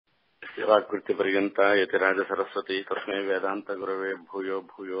वाक्कृत्यपर्यन्ता यतिराज सरस्वती तस्मै वेदान्तगुरवे भूयो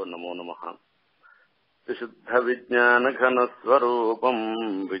भूयो नमो नमः। विशुद्धविज्ञानघनस्वरूपम्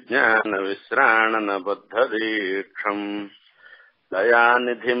विज्ञानविश्राणनबद्धदीक्षम्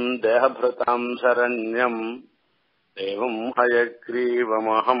दयानिधिम् देहभृताम् शरण्यम् एवम्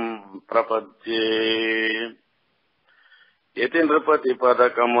हयग्रीवमहम् प्रपद्ये। यति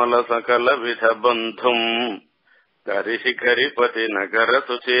नृपतिपदकमलसकलविधबन्धुम् करिशिखरिपति नगर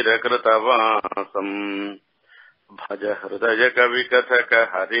सुचिरकृतवासम् भज हृदय कविकथक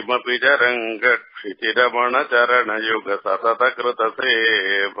हरिमपि जरङ्ग क्षितिरमण चरणयुग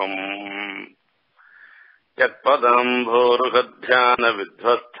सततकृतसेवम् यत्पदाम्भोरुहध्यान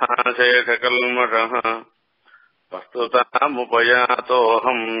विध्वस्थाशेषकल्मषः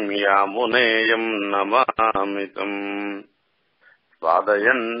वस्तुतामुपयातोऽहम् यामुनेयम् नमामितम्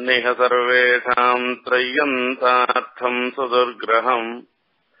स्वादयन्निह सर्वेषाम् त्रय्यन्तार्थम् सुदुर्ग्रहम्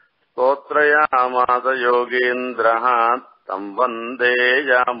स्तोत्रयामास योगीन्द्रः तम् वन्दे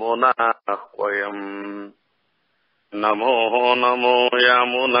यामुनाह्वयम्। नमो नमो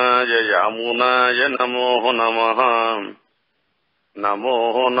यामुनाय यामुनाय नमो नमः। नमो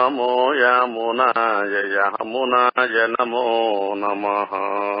नमो यामुनाय यामुनाय नमो नमः।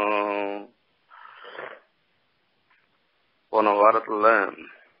 போன வாரத்துல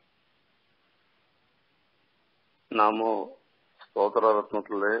நாம ஸ்தோத்திர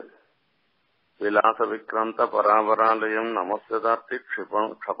ரத்னத்துல விலாச விக்ராந்த பராபராலயம் நமஸ்தார்த்தி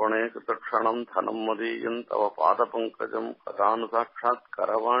க்ஷபணே கிருதக்ஷணம் தனம் மதீயம் தவ பாத பங்கஜம் கதானு சாட்சாத்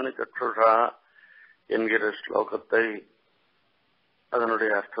கரவாணி சக்ஷுஷா என்கிற ஸ்லோகத்தை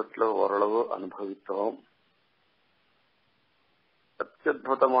அதனுடைய அர்த்தத்துல ஓரளவு அனுபவித்தோம்.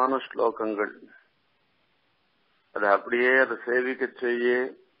 அத்யுதமான ஸ்லோகங்கள். அது அப்படியே அதை சேவிக்க செய்ய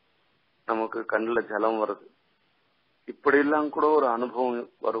நமக்கு கண்ணில் ஜலம் வருது. இப்படியெல்லாம் கூட ஒரு அனுபவம்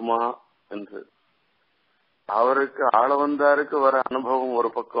வருமா என்று அவருக்கு ஆளவந்தாருக்கு வர அனுபவம் ஒரு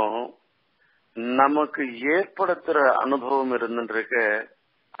பக்கம், நமக்கு ஏற்படுத்துற அனுபவம் இருந்துருக்கு,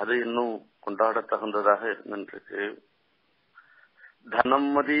 அது இன்னும் கொண்டாட தகுந்ததாக இருந்துருக்கு. தனம்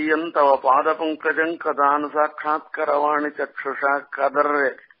மதியம் தவ பாத பங்கஜம் கதானு சாட்சாத் கரவாணி சக்ஷுஷா கதர்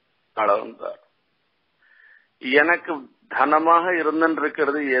ஆளவந்தார். எனக்கு தனமாக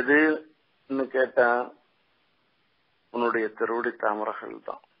இருந்திருக்கிறது எதுன்னு கேட்டா உன்னுடைய திருவடி தாமரைகள்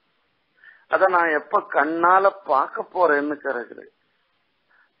தான். அத நான் எப்ப கண்ணால பார்க்க போறேன்னு கேட்கிறேன்.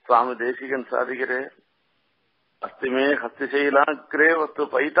 சுவாமி தேசிகன் சாதிக்கிறேன், அஸ்திமே ஹஸ்திசைலாக்கிரே வஸ்து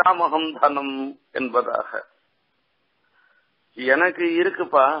பைதாமகம் தனம் என்பதாக. எனக்கு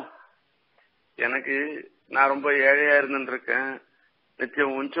இருக்குப்பா, எனக்கு நான் ரொம்ப ஏழையா இருந்துருக்கேன்,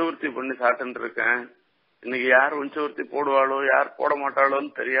 நிச்சயம் உஞ்சவர்த்தி பண்ணி சாப்பிட்டு இருக்கேன். இன்னைக்கு யார் உஞ்சவர்த்தி போடுவாளோ யார் போட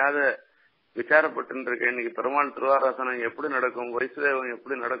மாட்டாளோன்னு தெரியாத விசாரப்பட்டு இருக்கேன். இன்னைக்கு பெருமாள் திருவாராசனம் எப்படி நடக்கும், வைசுதேவம்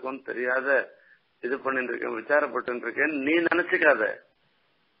எப்படி நடக்கும்னு தெரியாத இது பண்ணிட்டு இருக்கேன், விசாரப்பட்டு இருக்கேன். நீ நினைச்சுக்காத,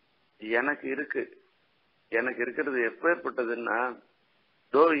 எனக்கு இருக்கு. எனக்கு இருக்கிறது எப்பேற்பட்டதுன்னா,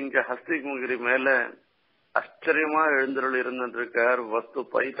 தோ இங்க ஹஸ்திமுகிரி மேல ஆச்சரியமா எழுந்தருள் இருந்துருக்கார். வஸ்து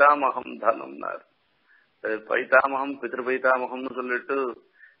பைதாமகம் தனம்னார். பைதாமகம் பிதிரு பைதாமகம்னு சொல்லிட்டு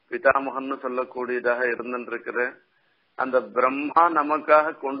பிதாமகன்னு சொல்லக்கூடியதாக இருந்திருக்கிற அந்த பிரம்மா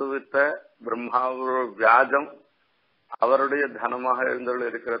நமக்காக கொண்டு வைத்த பிரம்மாவோட வியாஜம் அவருடைய தனமாக எழுந்தருள்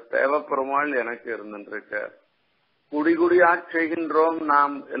இருக்கிற தேவப்பெருமாள் எனக்கு இருந்திருக்க. குடிகுடி ஆட்செய்கின்றோம்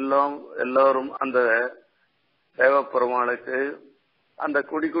நாம் எல்லோரும் அந்த தேவப்பெருமாளுக்கு. அந்த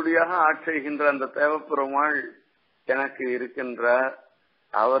குடிகுடியாக ஆட்செய்கின்ற அந்த தேவப்பெருமாள் எனக்கு இருக்கின்ற.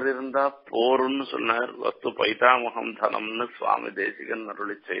 அவர் இருந்தா போருன்னு சொன்னார். வஸ்து பைதாமகம் தனம்னு சுவாமி தேசிகன்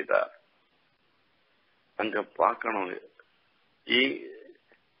அருளி செய்தார். அங்க பார்க்கணும்,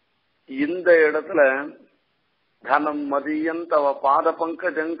 இந்த இடத்துல தனம் மதியம் தவ பாத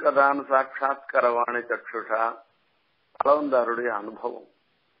பங்கஜம் கதானு சாட்சாத் கரவாணி சக்ஷுஷா அளவந்தாருடைய அனுபவம்.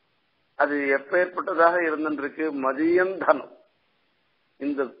 அது எப்பேற்பட்டதாக இருந்திருக்கு. மதியம் தனம்,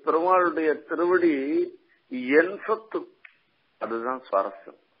 இந்த பெருமாளுடைய திருவடி என் சொத்து. அதுதான்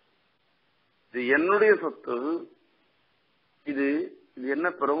சுவாரஸ்யம். இது என்னுடைய சொத்து. இது என்ன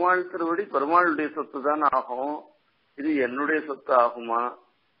பெருமாள் திருவடி பெருமாளுடைய சொத்து தான் ஆகும். இது என்னுடைய சொத்து ஆகுமா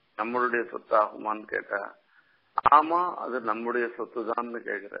நம்மளுடைய சொத்து ஆகுமான்னு கேட்டா, ஆமா அது நம்முடைய சொத்து தான்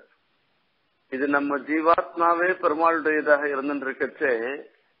கேக்குற. இது நம்ம ஜீவாத்மாவே பெருமாளுடையதாக இருந்துருக்கச்சே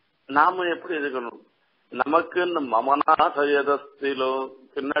நாம எப்படி இருக்கணும்? நமக்குன்னு மமனாசயதஸ்திலோ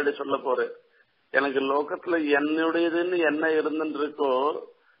பின்னாடி சொல்ல போறேன். எனக்கு லோகத்துல என்னுடையதுன்னு என்ன இருந்துருக்கோ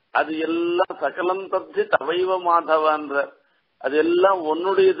அது எல்லாம் சகலம் தப்தி தவைவ மாதவான்ற, அது எல்லாம்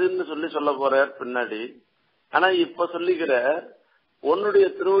உன்னுடையதுன்னு சொல்ல போறார் பின்னாடி. ஆனா இப்ப சொல்லிக்கிற உன்னுடைய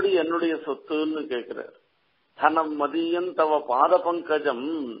திருவடி என்னுடைய சொத்துன்னு கேட்கிறார். தனம் மதியம் தவ பாத பங்கஜம்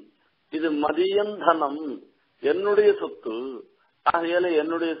இது மதியந்தனம் என்னுடைய சொத்து. ஆகையால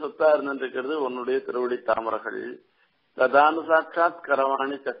என்னுடைய சொத்தா இருந்திருக்கிறது உன்னுடைய திருவடி தாமரைகள். ததானு சாட்சாத்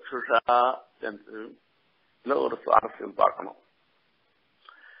கரவாணி சக்ஷுஷா என்று ஒரு சுவாரஸ்யம் பார்க்கணும்.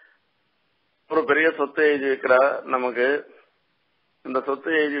 ஒரு பெரிய சொத்தை எழுதி வைக்கிறா நமக்கு. இந்த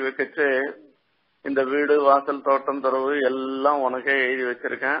சொத்தை எழுதி வைக்கச்சு இந்த வீடு வாசல் தோட்டம் துறவு எல்லாம் உனக்கே எழுதி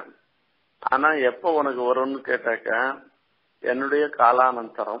வச்சிருக்கேன். ஆனா எப்ப உனக்கு வரும்னு கேட்டாக்க என்னுடைய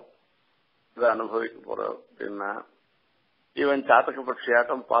காலானந்தரம் இதை அனுபவிக்க போற அப்படின்னா இவன் சாத்தக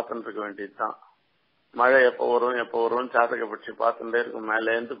பட்சியாட்டம் பார்த்துட்டு இருக்க வேண்டியதுதான். மழை எப்ப வரும் சாத்தக பட்சி பார்த்துட்டே இருக்கும்.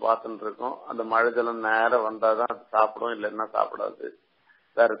 மேலேந்து பார்த்துட்டு இருக்கும். அந்த மழை ஜலம் நேரம் வந்தாதான் அது சாப்பிடும், இல்லைன்னா சாப்பிடாது.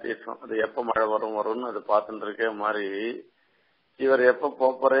 வேற தீர்த்தம் அது எப்ப மழை வரும்னு அது பார்த்துட்டு இருக்க மாதிரி இவர் எப்ப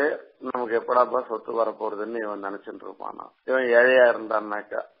போறே நமக்கு எப்படாப்பா சொத்து வரப்போறதுன்னு இவன் நினைச்சுட்டு இருப்பானா. இவன் ஏழையா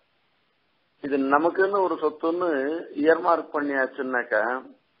இருந்தான்னாக்கா இது நமக்குன்னு ஒரு சொத்துன்னு இயர்மார்க் பண்ணியாச்சுன்னாக்கா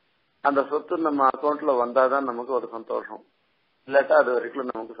அந்த சொத்து நம்ம அக்கௌண்ட்ல வந்தாதான் நமக்கு ஒரு சந்தோஷம். இல்லாட்டா அது வரைக்கும்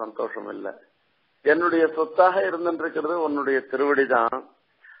நமக்கு சந்தோஷம் இல்லை. என்னுடைய சொத்தாக இருந்துருக்கிறது உன்னுடைய திருவடிதான்.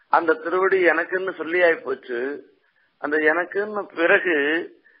 அந்த திருவடி எனக்குன்னு சொல்லி ஆயிப்போச்சு. அந்த எனக்குன்னு பிறகு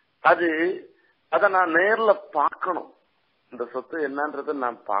அத நான் நேர்ல பார்க்கணும். இந்த சொத்து என்னன்றத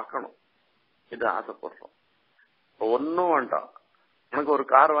நான் பார்க்கணும். இது ஆசைப்படுறோம். ஒன்னும் வேண்டாம். உனக்கு ஒரு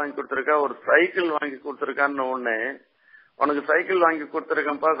கார் வாங்கி கொடுத்துருக்கா, ஒரு சைக்கிள் வாங்கி கொடுத்துருக்கான்னு ஒண்ணு. உனக்கு சைக்கிள் வாங்கி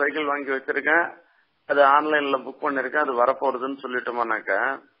கொடுத்துருக்கேன்ப்பா, சைக்கிள் வாங்கி வச்சிருக்கேன், அது ஆன்லைன்ல புக் பண்ணிருக்கேன், அது வரப்போறதுன்னு சொல்லிட்டோமானாக்கா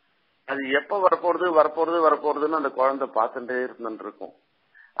அது எப்ப வரப்போறதுன்னு அந்த குழந்தை பார்த்துட்டே இருந்துட்டு இருக்கும்.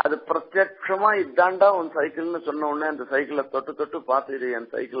 அது பிரத்யட்சமா இதாண்டா உன் சைக்கிள்னு சொன்ன உடனே அந்த சைக்கிளை தொட்டு பார்த்து இது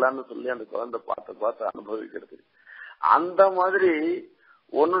என் சைக்கிளான்னு சொல்லி அந்த குழந்தை பார்த்து அனுபவிக்கிறது. அந்த மாதிரி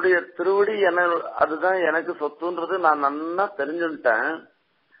உன்னுடைய திருவடி அதுதான் எனக்கு சொத்துன்றது நான் நல்லா தெரிஞ்சுட்டேன்.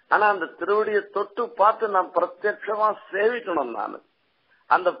 ஆனா அந்த திருவடியை தொட்டு பார்த்து நான் பிரத்யட்சமா சேவிக்கணும். நான்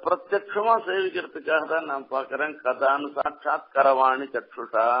அந்த பிரத்யட்சமா சேவிக்கிறதுக்காக தான் நான் பாக்கிறேன். கதானு சாட்சாத் கரவாணி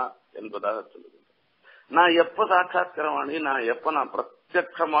சக்ஷுஷா என்பதாக சொல்லுகிறேன். நான் எப்ப சாட்சாத் கரவாணி, நான்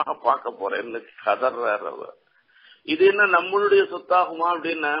பிரத்யட்சமாக பார்க்க போறேன்னு கதர்றாரு. இது என்ன நம்மளுடைய சொத்தாகுமா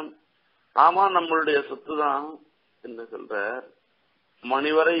அப்படின்னா, ஆமா நம்மளுடைய சொத்து தான் என்ன சொல்ற.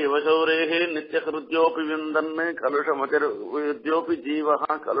 மணிவரை யுவசௌரேகே நித்திய கிருத்யோபி விந்தன்னு கலுஷமதிர்யோபி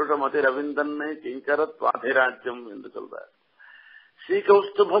ஜீவகா கலுஷமதி ரவிந்தன்னு கிங்கரத்வாதிராஜ்யம் என்று சொல்ற.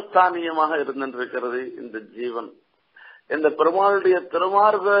 ஸ்ரீகௌஸ்துபஸ்தானியமாக இருந்திருக்கிறது இந்த ஜீவன். இந்த பெருமாளுடைய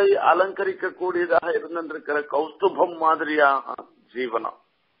திருமார்பை அலங்கரிக்க கூடியதாக இருந்திருக்கிற கௌஸ்துபம் மாதிரியாக ஜீவனம்.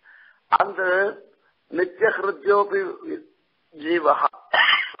 அந்த நித்திய ஹிருத்யோபி ஜீவகா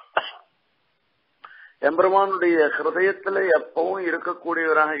எம்பெருமானுடைய ஹிருதயத்துல எப்பவும்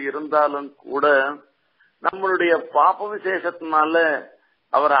இருக்கக்கூடியவராக இருந்தாலும் கூட நம்மளுடைய பாப விசேஷத்தினால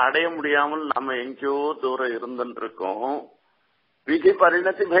அவரை அடைய முடியாமல் நம்ம எங்கேயோ தூரம் இருந்துருக்கோம். விதி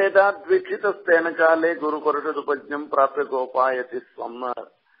பரிணதி பேதாத் வீட்சிதஸ்தேன காலே குரு பருஷதுபஜ்ஞம் பிராப்த கோபாயதி ஸ்வம்.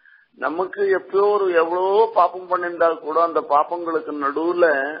 நமக்கு எவ்வளவோ பாப்பம் பண்ணிருந்தால் கூட அந்த பாப்பங்களுக்கு நடுவுல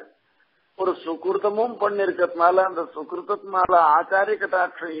ஒரு சுகிருத்தமும் பண்ணிருக்கிறதுனால அந்த சுகிருத்தத்தினால ஆச்சாரிய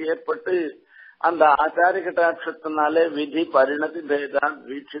கட்டாட்சம் ஏற்பட்டு அந்த ஆச்சாரிய கட்டாட்சத்தினாலே விதி பரிணதி பேதான்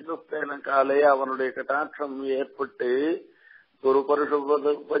வீட்சிதஸ்தேன காலே அவனுடைய கட்டாட்சம் ஏற்பட்டு குரு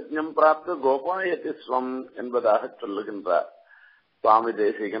பருஷதுபஜ்ஞம் பிராப்த கோபாயதி ஸ்வம் என்பதாக சொல்லுகின்றார் சுவாமி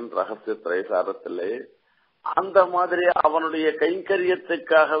தேசிகன் ரகசிய திரைசாரத்திலே. அந்த மாதிரி அவனுடைய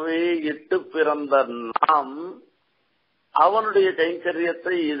கைங்கரியத்துக்காகவே இட்டு பிறந்த நாம் அவனுடைய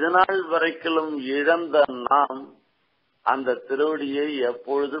கைங்கரியத்தை இதுநாள் வரைக்கும் இழந்த நாம் அந்த திருவடியை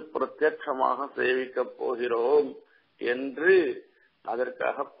எப்பொழுது பிரத்யட்சமாக சேவிக்கப் போகிறோம் என்று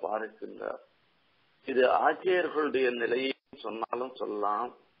அதற்காக பார்க்கின்றார். இது ஆட்சியர்களுடைய நிலையை சொன்னாலும்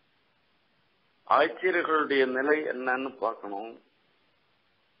சொல்லலாம். ஆட்சியர்களுடைய நிலை என்னன்னு பார்க்கணும்.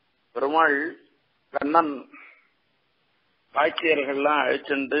 பெருமாள் கண்ணன் ஆட்சியர்கள்லாம்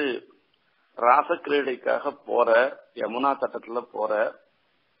அழைச்சுண்டு ராசக்கிரீடைக்காக போற யமுனா தட்டத்துல போற.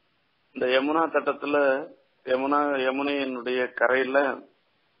 இந்த யமுனா தட்டத்துல யமுனையினுடைய கரையில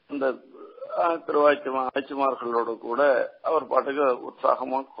இந்த ஆட்சிமார்களோடு கூட அவர் பாட்டுக்கு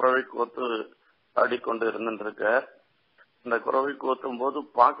உற்சாகமா குறவை கோத்து ஆடிக்கொண்டு இருந்துருக்க. இந்த குறவை கோத்தும் போது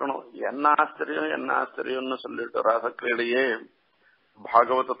பார்க்கணும் என்ன ஆச்சரியம்னு சொல்லிட்டு ராசக்கிரீடையே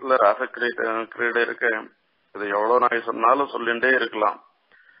பாகவதத்துல ராசக்கிரீடை இருக்கு. இது எவ்வளவு நாய் சொன்னாலும் சொல்லிட்டே இருக்கலாம்.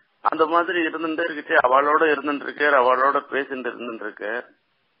 அந்த மாதிரி இருந்துட்டே இருக்குச்சு. அவளோட இருந்துட்டு அவளோட பேசிட்டு இருந்துட்டு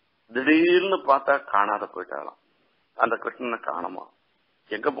திடீர்னு பார்த்தா காணாத போயிட்டாலாம். அந்த கிருஷ்ணனை காணுமா,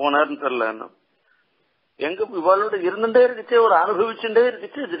 எங்க போனாருன்னு தெரியல. எங்க இவளோட இருந்துட்டே இருக்குச்சு, ஒரு அனுபவிச்சுட்டே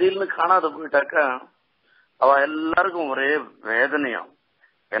இருக்குச்சு, திடீர்னு காணாத போயிட்டாக்கா அவ எல்லாருக்கும் ஒரே வேதனையாம்.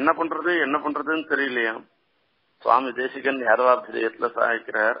 என்ன பண்றதுன்னு தெரியலையா. சுவாமி தேசிகன் யாதவாபிதயத்துல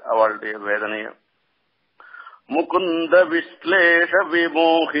சாய்க்கிறார் அவளுடைய வேதனைய. முகுந்த விஸ்லேஷ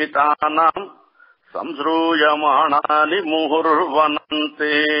விமோகிதானாம் சம்ஸ்ரூயமானானி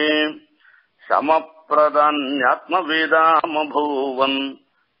முஹுர்வனந்தே சமப்பிரதான்யாத்மவேதாமபூவன்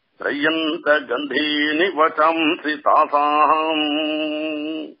திரயந்த கந்தீனி வசம்சி தாசாம்.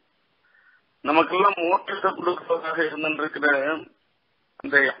 நமக்கெல்லாம் மோட்சத்தை கொடுப்பதாக இருந்திருக்கிற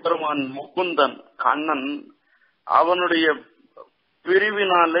அந்த எம்பெருமான் முகுந்தன் கண்ணன் அவனுடைய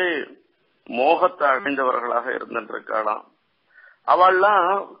பிரிவினாலே மோகத்தை அடைந்தவர்களாக இருந்திருக்காளாம். அவள்லாம்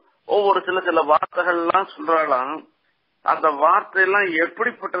ஒவ்வொரு சில வார்த்தைகள்லாம் சொல்றாளாம். அந்த வார்த்தையெல்லாம்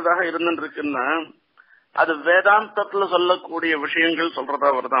எப்படிப்பட்டதாக இருந்துருக்குன்னா அது வேதாந்தத்துல சொல்லக்கூடிய விஷயங்கள் சொல்றதா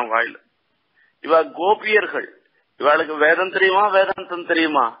வருதான் வாயில. இவ கோபியர்கள், இவளுக்கு வேதம் தெரியுமா வேதாந்தம்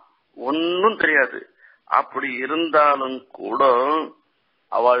தெரியுமா ஒன்னும் தெரியாது. அப்படி இருந்தாலும் கூட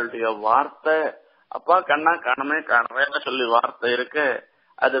அவளுடைய வார்த்தை அப்பா கண்ணா காணமே காணவேன்னு சொல்லி வார்த்தை இருக்கு.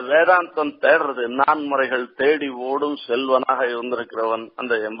 அது வேதாந்தம் தேடுறது. நான்முறைகள் தேடி ஓடும் செல்வனாக இருந்திருக்கிறவன்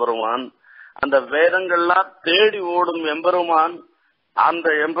அந்த எம்பெருமான். அந்த வேதங்கள்லாம் தேடி ஓடும் எம்பெருமான். அந்த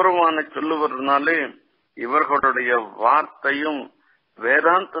எம்பெருமானை சொல்லுவதனாலே இவர்களுடைய வார்த்தையும்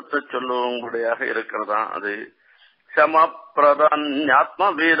வேதாந்தத்தை சொல்லுவம்படியாக இருக்கிறதா. அது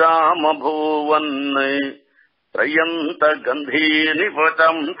சமப்பிரதான்யாத்மவேதாமபூவன் திரயந்த கந்தீனி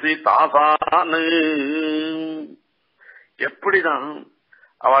வசம்சி தாசான். எப்படிதான்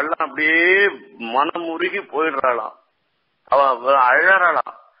அவள்லாம் அப்படியே மனமுருகி போயிடுறாளாம். அவ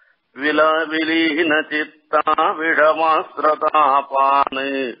அழறாளாம். விலவிலீன சித்தா விஷமாஸ்திரதாபான்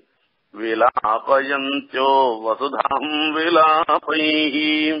விலாபயந்தியோ வசுதாம் விலாபைஹி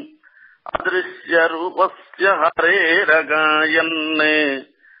அதிருஷ்ய ரூபஸ்ய ஹரேரகாயன்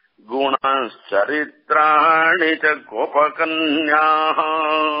குணச்சரித்ராணி ச கோபகன்யாஹ.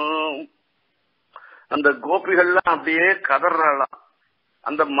 அந்த கோபிகள்லாம் அப்படியே கதறாளாம்.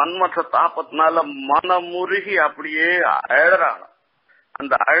 அந்த மன்மத தாபத்தினால மனமுருகி அப்படியே அழறாளாம்.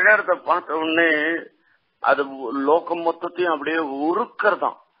 அந்த அழறத பார்த்த உடனே அது லோகம் மொத்தத்தையும் அப்படியே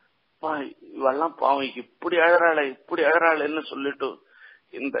உருக்கிறதாம். இவெல்லாம் பாவம் இப்படி அழறாளேன்னு சொல்லிட்டு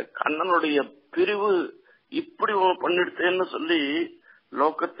இந்த கண்ணனுடைய பிரிவு இப்படி பண்ணிடுச்சேன்னு சொல்லி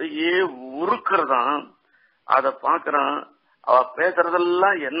லோகத்தையே உருக்கிறதாம். அத பாக்குறான். அவ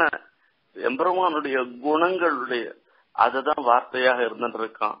பேசுறதெல்லாம் என்ன எம்பெருமானுடைய குணங்களுடைய அதுதான் வார்த்தையாக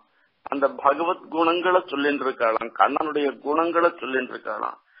இருந்துருக்கான். அந்த பகவத் குணங்களை சொல்லிட்டு இருக்காளாம். கண்ணனுடைய குணங்களை சொல்லிட்டு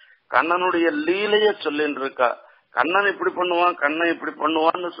இருக்காளாம். கண்ணனுடைய லீலைய சொல்லிட்டு இருக்கா. கண்ணன் இப்படி பண்ணுவான் கண்ணன் இப்படி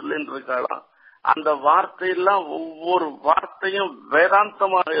பண்ணுவான்னு சொல்லிட்டு இருக்காளாம். அந்த வார்த்தையெல்லாம் ஒவ்வொரு வார்த்தையும்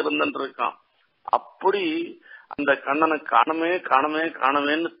வேதாந்தமாக இருந்துட்டு இருக்கான். அப்படி அந்த கண்ணனை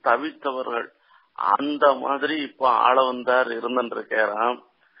காணமேன்னு தவித்தவர்கள் அந்த மாதிரி இப்ப ஆள வந்தார் இருந்துட்டு இருக்காராம்.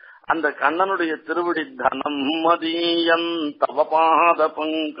 அந்த கண்ணனுடைய திருவடி தனம் மதியம் தவபாத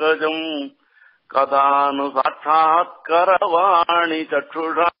பங்கஜம் கதானு சாட்சாத்கரவாணி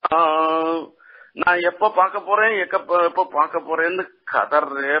சற்றுஷா. நான் எப்ப பார்க்க போறேன் எப்ப பார்க்க போறேன்னு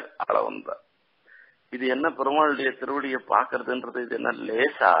கதறேர் ஆள வந்தார். இது என்ன பெருமாளுடைய திருவடியை பாக்குறதுன்றது இது என்ன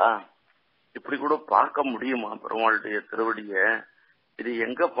லேசா? இப்படி கூட பார்க்க முடியுமா பெருமாளுடைய திருவடிய? இது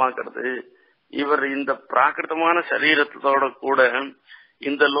எங்க பாக்குறது? இவர் இந்த பிராகிருதமான சரீரத்தோட கூட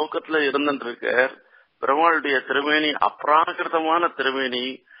இந்த லோகத்துல இருந்துருக்க பெருமாளுடைய திருமேனி அப்ராகிருதமான திருமேனி.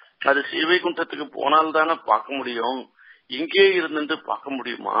 அது ஸ்ரீவைகுண்டத்துக்கு போனால்தானே பார்க்க முடியும். இங்கே இருந்துட்டு பார்க்க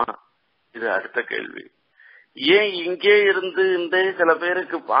முடியுமா? இது அடுத்த கேள்வி. ஏன் இங்கே இருந்து இந்த சில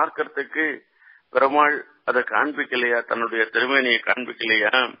பேருக்கு பார்க்கறதுக்கு பெருமாள் அதை காண்பிக்கலையா? தன்னுடைய திருமேனியை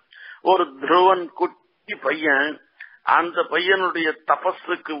காண்பிக்கலையா? ஒரு துருவன் குட்டி பையன், அந்த பையனுடைய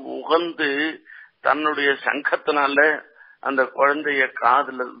தபஸுக்கு உகந்து தன்னுடைய சங்கத்தினால அந்த குழந்தைய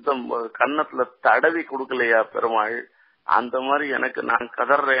காதுல கன்னத்துல தடவி கொடுக்கலையா பெருமாள்? அந்த மாதிரி எனக்கு நான்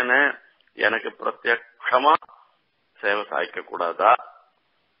கதறேன எனக்கு பிரத்யட்சமா சேவை சாய்க்க கூடாதா?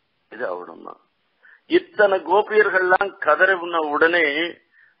 இது அவ்வளவுதான். இத்தனை கோபியர்கள்லாம் கதறின உடனே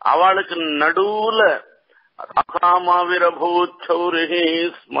அவளுக்கு நடுவுல அகாமாவிரபூச்சௌரிஹி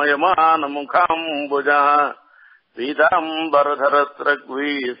ஸ்மயமான முகாம்புஜா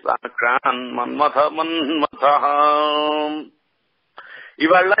பீதாம்பரதரஸ்ரக்வி சாக்ஷான் மன்மத மன்மதா.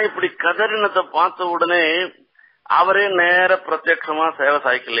 இவெல்லாம் இப்படி கதறினத்தை பார்த்த உடனே அவரே நேர பிரத்யட்சமா சேவை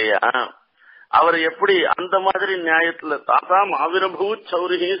சாய்க்கலையா? அவர் எப்படி அந்த மாதிரி நியாயத்துல தாசாம்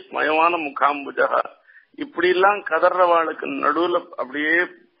ஆவிரபூச்சௌரிஹி ஸ்மயமான முகாம்புஜா இப்படி எல்லாம் கதறவாளுக்கு நடுவுல அப்படியே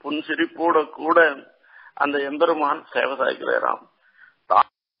புன்சிரிப்போட கூட அந்த எம்பெருமான் சேவை சாய்க்கிறாராம்.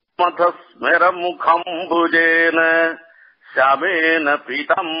 ஸ்மர முகம்புஜேன ஷாமேன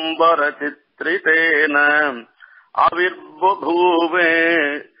பீதாம்பர சித்ரிதேன ஆவிர்பூவே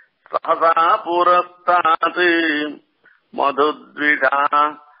சகசா புரஸ்தாத் மதுத்விஷா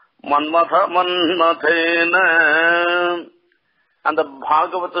மன்மத மன்மதேன. அந்த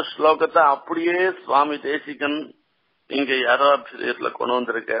பாகவத ஸ்லோகத்தை அப்படியே சுவாமி தேசிகன் இங்க யாரோல கொண்டு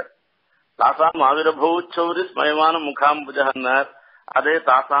வந்திருக்க. தாசாம் ஆவிரபூச்சௌரி ஸ்மயமான முகாம்புஜன்னார். அதே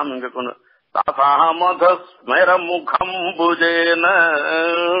தாசாம் இங்க கொண்டு தாசாமத ஸ்மர முகம்புஜேன.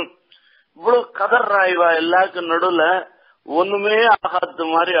 இவ்வளவு கதர்றாய்வா எல்லாருக்கும் நடுவுல ஒண்ணுமே ஆகாத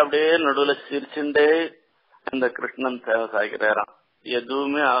மாதிரி அப்படியே நடுவுல சிரிச்சுண்டே அந்த கிருஷ்ணன் சேவை சாய்க்கிறாராம்.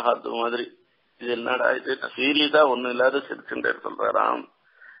 எதுவுமே ஆகாத மாதிரி. இது என்னடா இது சீரியஸா ஒண்ணும் இல்லாத சிரிச்சுண்டே சொல்றாராம்.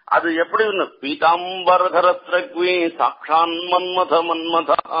 அது எப்படி பீதாம்பரதரத்ரக்வி சாட்சான் மன்மத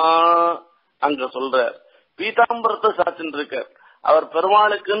மன்மதா அங்க சொல்ற. பீதாம்பரத்தை சாத்தின்னு இருக்க அவர்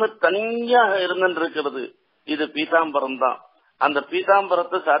பெருமாளுக்குன்னு தனியாக இருந்துருக்கிறது. இது பீதாம்பரம் தான். அந்த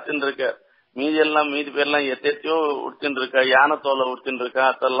பீதாம்பரத்தை சாத்தின்னு இருக்க. மீதி பேர்லாம் எத்தையோ உடுத்தின்னு இருக்கா. யானை தோலை உடுத்தின்னு இருக்கா.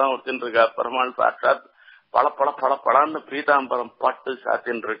 அதெல்லாம் உடுத்தின்னு இருக்கா. பெருமாள் சாட்சாத் பல பல பல பலான்னு பீதாம்பரம் பட்டு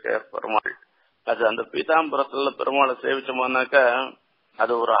சாத்தின்னு இருக்க பெருமாள். அது அந்த பீதாம்பரத்துல பெருமாளை சேவிச்சோம்னாக்கா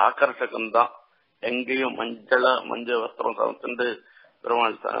அது ஒரு ஆக்கர்ஷகம் தான். எங்கேயும் மஞ்சள் வஸ்திரம் சமைச்சுட்டு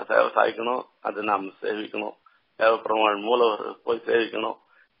பெருமாள் சேவை சாய்க்கணும். அது நாம் சேவிக்கணும். தேவ பெருமாள் மூலவர் போய் சேவிக்கணும்.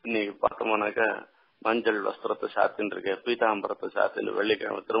 இன்னைக்கு பார்த்தோம்னாக்கா மஞ்சள் வஸ்திரத்தை சாத்தின்னு இருக்க. பீதாம்பரத்தை சாத்தின்னு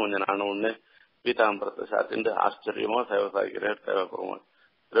வெள்ளிக்கிழமை திருமஞ்ச நானும் ஒண்ணு பீதாம்பரத்தை சாத்தின்னு ஆச்சரியமா சேவை சாய்க்கிறார் தேவ பெருமாள்.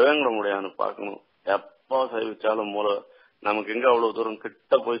 திருவேங்கடமுடியான்னு பார்க்கணும். எப்போ சேவிச்சாலும் மூலவர் நமக்கு எங்க அவ்வளவு தூரம்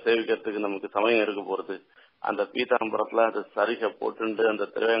கிட்ட போய் சேவிக்கிறதுக்கு நமக்கு சமயம் இருக்க போறது. அந்த பீதாம்பரத்துல அது சரிக போட்டு அந்த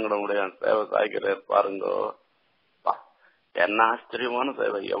திருவேங்கடமுடைய சேவை சாய்க்கிறார் பாருங்கோ. என்ன ஆச்சரியமான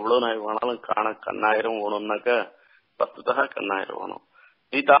சேவை. எவ்வளவு நாய் வேணாலும் காண கண்ணாயிரம் வேணும்னாக்கா 10 கண்ணாயிரம் வேணும்.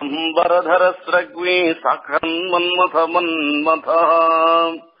 பீதாம்பரதரஸ்ரக்வி சாக்ஷன் மன்மத மன்மத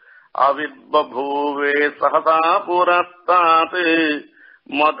அவித்பூவே சகதா புரஸ்தாத்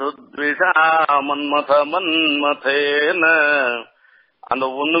மதுத்விஷா மன்மத மன்மதேன. அந்த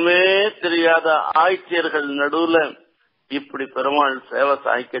ஒண்ணுமே தெரியாத ஆய்ச்சியர்கள் நடுவுல இப்படி பெருமாள் சேவை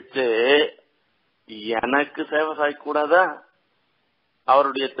சாய்க்கச்சே எனக்கு சேவை சாய்க்க கூடாதா?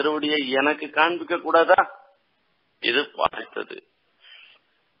 அவருடைய திருவடியை எனக்கு காண்பிக்க கூடாதா? இது பார்த்தது.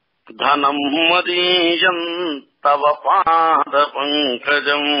 தனம் மதீயம் தவ பாத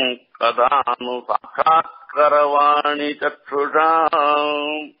பங்கஜம் கதானு சாட்சாத்கரவாணி சற்றுஷா.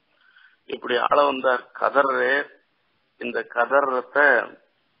 இப்படி ஆள வந்தார் கதர்றே. இந்த கதர்றத்தை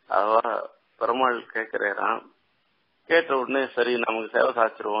அவ பெருமாள் கேட்கிறாராம். கேட்ட உடனே சரி நமக்கு சேவை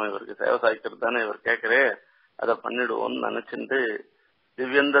சாய்ச்சிருவோம், இவருக்கு சேவை சாய்க்கிறது தானே இவர் கேட்கிறே, அதை பண்ணிடுவோம்னு நினைச்சுட்டு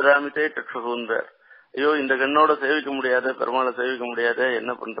திவ்யந்தராமித்தே சற்றுகுந்தார். ஐயோ இந்த கண்ணோட சேவிக்க முடியாத, பெருமாளை சேவிக்க முடியாத,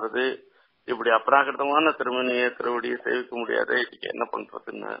 என்ன பண்றது? இப்படி அப்ராகிருதமான திருமணியை திருவடியை சேவிக்க முடியாத, இதுக்கு என்ன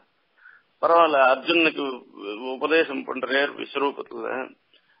பண்றதுன்னு. பரவாயில்ல, அர்ஜுனுக்கு உபதேசம் பண்றார் விஸ்வரூபத்துல.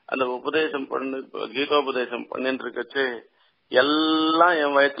 அந்த உபதேசம் கீதோபதேசம் பண்ணிட்டு இருக்கச்சு எல்லாம்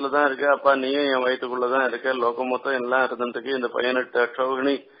என் வயத்துலதான் இருக்கு. அப்பா நீயும் என் வயத்துக்குள்ளதான் இருக்க. லோகம் மொத்தம் எல்லாம் இருந்துருக்கு. இந்த 18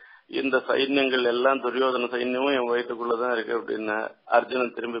 அக்ஷோகிணி இந்த சைன்யங்கள் எல்லாம் துரியோதன சைன்யமும் என் வயத்துக்குள்ளதான் இருக்கு அப்படின்னு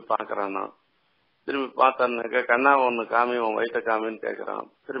அர்ஜுனன் திரும்பி பாக்குறானா. திரும்பி பார்த்தான்னாக்க கண்ணா ஒண்ணு காமி, உன் வயிற்ற காமின்னு கேக்குறான்.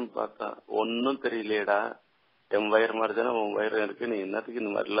 திரும்பி பார்த்தா ஒன்னும் தெரியலையடா, என் வயிறு மாதிரி தானே உன் வயிறு இருக்கு, நீ என்னத்துக்கு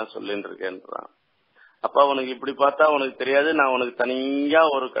இந்த மாதிரி எல்லாம் சொல்லிட்டு இருக்கேன்றான். அப்பா உனக்கு இப்படி பார்த்தா உனக்கு தெரியாது, நான் உனக்கு தனியா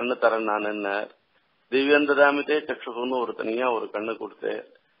ஒரு கண்ணு தரேன் நான். என்ன திவ்யந்தராமித்தே சற்றுகுன்னு ஒரு தனியா ஒரு கண்ணு கொடுத்து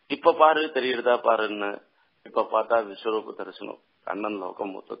இப்ப பாரு தெரியுதா பாருன்னு. இப்ப பார்த்தா விஸ்வரூப தரிசனம். கண்ணன்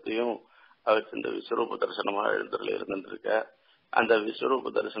லோகம் மொத்தத்தையும் அவருக்கு இந்த விஸ்வரூப தரிசனமா எழுதுல இருந்துருக்க. அந்த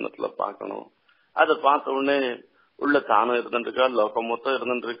விஸ்வரூப தரிசனத்துல பாக்கணும். அதை பார்த்த உடனே உள்ள தானும் இருந்துருக்கா, லோகம் மொத்தம்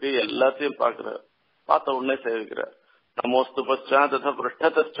இருந்துருக்கு, எல்லாத்தையும் பாக்குற. பார்த்த உடனே சேவிக்கிற. நமோஸ்து பச்சா ததா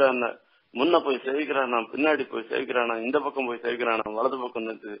பிருஷ்டத்தான்னு முன்ன போய் சேவிக்கிறானா, பின்னாடி போய் சேவிக்கிறானா, இந்த பக்கம் போய் சேவிக்கிறானா, வலது பக்கம்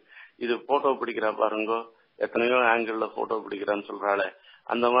இது போட்டோ பிடிக்கிறா பாருங்கோ, எத்தனையோ ஆங்கிள் போட்டோ பிடிக்கிறான்னு சொல்றாளே,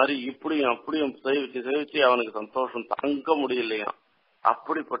 அந்த மாதிரி இப்படியும் அப்படியும் சேவிச்சு அவனுக்கு சந்தோஷம் தாங்க முடியலையா.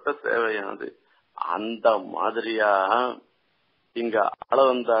 அப்படிப்பட்ட சேவையா அது. அந்த மாதிரியா இங்க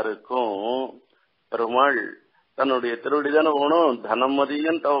ஆளவந்தாருக்கும் பெருமாள் தன்னுடைய திருவடிதானே போகணும்.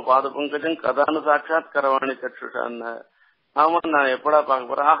 தனமதியன் தவ பாத பங்கஜம் கதானு சாட்சாத் கரவாணி சற்றுஷான்னு. ஆமா நான் எப்படா பார்க்க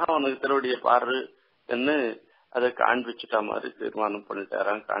போறேன், ஆஹா அவனுக்கு திருவடியை பாரு என்று அதை காண்பிச்சுட்டா மாதிரி தீர்மானம்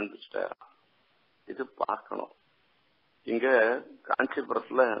பண்ணிட்டாராம், காண்பிச்சுட்டாராம். இது பார்க்கணும். இங்க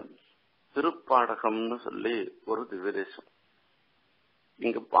காஞ்சிபுரத்துல திருப்பாடகம்னு சொல்லி ஒரு திவ்யதேசம்.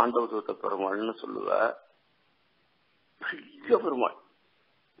 இங்க பாண்டவதூத்த பெருமாள்னு சொல்லுவ. பெரிய பெருமாள்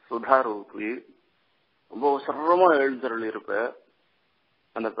சுதாரூபி, ரொம்ப சிரமமா எழுந்தருள் இருப்ப.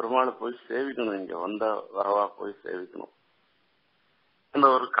 அந்த பெருமாளை போய் சேவிக்கணும். இங்க வந்தா வரவா போய் சேவிக்கணும். அந்த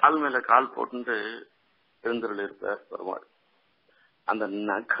ஒரு கால் மேல கால் போட்டு எழுந்தருள் இருப்பார் பெருமாள். அந்த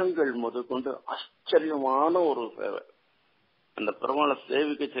நகங்கள் முதற்கொண்டு ஆச்சரியமான ஒரு சேவை. அந்த பெருமாளை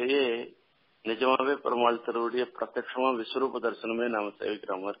சேவிக்க செய்ய நிஜமாவே பெருமாள் திருவடிய பிரத்யட்சமா விஸ்வரூப தரிசனமே நாம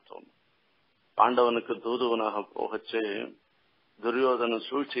சேவிக்கிற மாதிரி தோணும். பாண்டவனுக்கு தூதுவனாக போகச்சு துரியோதன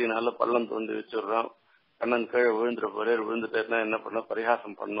சூழ்ச்சியினால பள்ளம் தோண்டி வச்சிடுறான். கண்ணன் கீழே விழுந்துட போறே, விழுந்துட்டேன்னா என்ன பண்ண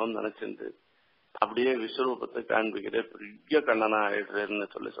பரிகாசம் பண்ணணும்னு நினைச்சிருந்து அப்படியே விஸ்வரூபத்தை காண்பிக்கிறே பெரிய கண்ணனா ஆயிடுறேன்னு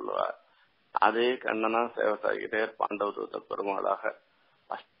சொல்லுவா. அதே கண்ணனா சேவை சாகிட்டே பாண்டவ தூத பெருமாளாக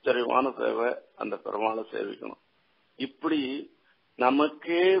ஆச்சரியமான சேவை. அந்த பெருமாளை சேவிக்கணும். இப்படி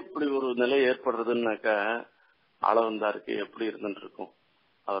நமக்கே இப்படி ஒரு நிலை ஏற்படுறதுன்னாக்கா ஆளவந்தாருக்கு எப்படி இருந்துட்டு இருக்கும்.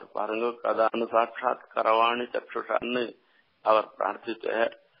 அவர் பாருங்க, கதானு சாட்சாத் கரவாணி சக்ஷுஷான்னு அவர்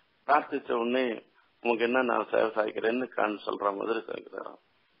பிரார்த்திச்ச உடனே உனக்கு என்ன நான் சேவை சாய்க்கிறேன்னு சொல்ற மாதிரி சேர்க்கிறாராம்.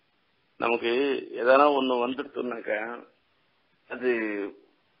 நமக்கு எதனா ஒண்ணு வந்துடுச்சுனாக்கா அது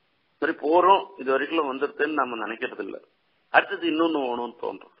சரி போறோம், இது வரைக்கும் வந்துடுதுன்னு நம்ம நினைக்கிறது இல்லை. அடுத்தது இன்னொன்னு வேணும்னு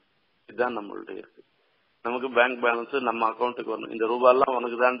தோன்றும். இதுதான் நம்மளுடைய இருக்கு. நமக்கு பேங்க் பேலன்ஸ் நம்ம அக்கௌண்ட்டுக்கு வரணும். இந்த ரூபாயெல்லாம்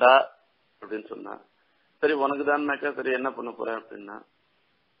உனக்கு தான்டா அப்படின்னு சொன்னா சரி உனக்கு தான்னாக்கா சரி என்ன பண்ண போறேன் அப்படின்னா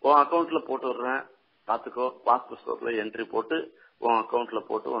உன் அக்கௌண்ட்ல போட்டு விடுறேன் பாத்துக்கோ, பாஸ் புஸ்தகத்துல என்ட்ரி போட்டு உன் அக்கௌண்ட்ல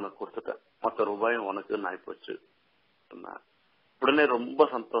போட்டு உனக்கு கொடுத்துட்டேன், மொத்த ரூபாயும் உனக்கு நாய் போச்சு சொன்னா உடனே ரொம்ப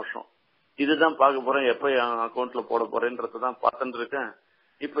சந்தோஷம். இதுதான் பார்க்க போறேன், எப்ப என் அக்கௌண்ட்ல போட போறேன்றதான் பார்த்துட்டு இருக்கேன்.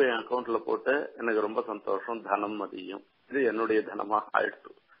 இப்ப என் அக்கௌண்ட்ல போட்டு எனக்கு ரொம்ப சந்தோஷம், தனம் மதியம், இது என்னுடைய தனமா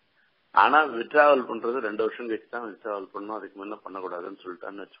ஆயிடுச்சு. ஆனா வித்ராவல் பண்றது 2 வருஷம் கழிச்சு தான் வித்ராவல் பண்ணணும், அதுக்கு முன்ன பண்ணக்கூடாதுன்னு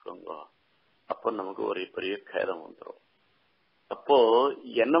சொல்லிட்டான்னு வச்சுக்கோங்க. அப்ப நமக்கு ஒரு பெரிய கேதம் வந்துடும். அப்போ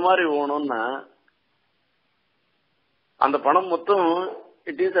என்ன மாதிரி வேணும்னா அந்த பணம் மொத்தம்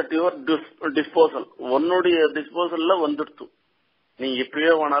it is at your disposal, உன்னுடைய டிஸ்போசல்ல வந்துடுச்சு. நீ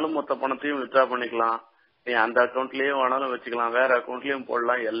இப்பயே வேணாலும் மொத்த பணத்தையும் வித்ரா பண்ணிக்கலாம், நீ அந்த அக்கௌண்ட்லயே வேணாலும் வச்சுக்கலாம், வேற அக்கௌண்ட்லயும்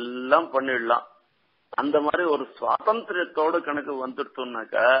போடலாம், எல்லாம் பண்ணிடலாம். அந்த மாதிரி ஒரு சுவாதந்திரத்தோடு கணக்கு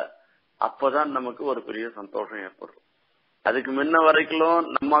வந்துடுச்சுனாக்கா அப்பதான் நமக்கு ஒரு பெரிய சந்தோஷம் ஏற்படும். அதுக்கு முன்ன வரைக்கும்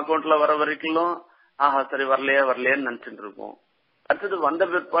நம்ம அக்கௌண்ட்ல வர வரைக்கும் ஆஹா சரி வரலையேன்னு நினைச்சிட்டு இருப்போம். அடுத்தது வந்த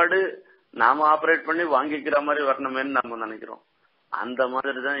பிற்பாடு நாம ஆபரேட் பண்ணி வாங்கிக்கிற மாதிரி வரணுமேன்னு நம்ம நினைக்கிறோம். அந்த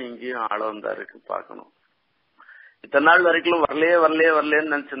மாதிரிதான் இங்கேயும் ஆள வந்தாருக்கு பார்க்கணும். இத்தனை நாள் வரைக்கும்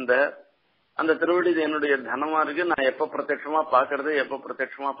வரலையேன்னு நினைச்சிருந்த அந்த திருவடி என்னுடைய தனமா இருக்கு, நான் எப்ப பிரத்யட்சமா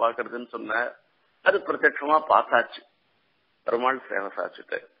பாக்குறதுன்னு சொன்ன அது பிரத்யட்சமா பார்த்தாச்சு. பெருமாள் சேவை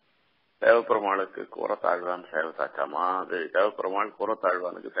சாச்சுட்டு தேவப்பெருமாளுக்கு கூறத்தாழ்வான் சேவை சாச்சாமா, அது தேவப்பெருமாள்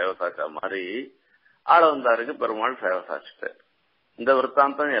கூறத்தாழ்வானுக்கு சேவை சாச்சா மாதிரி ஆள வந்தாருக்கு பெருமாள் சேவை சாச்சுட்டு. இந்த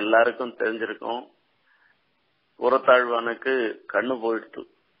விற்த்தாந்தம் எல்லாருக்கும் தெரிஞ்சிருக்கும். கூறத்தாழ்வானுக்கு கண்ணு போயிடுச்சு.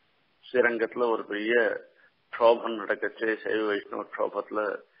 ஸ்ரீரங்கத்துல ஒரு பெரிய க்ஷோபம் நடக்கச்சு, சைவ வைஷ்ணவ க்ஷோபத்துல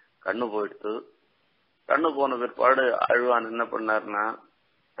கண்ணு போயிடுச்சு. கண்ணு போன பிற்பாடு ஆழ்வான் என்ன பண்ணார்னா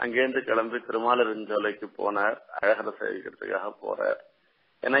அங்கேருந்து கிளம்பி திருமாலிருஞ்சோலைக்கு போனார், அழகரை சேவிக்கிறதுக்காக போறார்.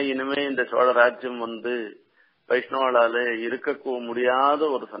 ஏன்னா இனிமே இந்த சோழ ராஜ்யம் வைஷ்ணவளால இருக்க முடியாத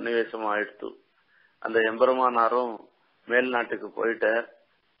ஒரு சன்னிவேசம் ஆயிடுச்சு. அந்த எம்பெருமானாரும் மேல் நாட்டுக்கு போயிட்டார்.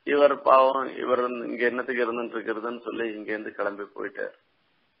 இவர் பாவம் இவர் இங்க என்னத்துக்கு இருந்துட்டு இருக்கிறதுன்னு சொல்லி இங்கேருந்து கிளம்பி போயிட்டார்.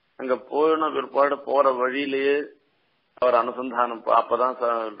 அங்க போன பிற்பாடு போற வழியிலேயே அவர் அனுசந்தானம் அப்பதான்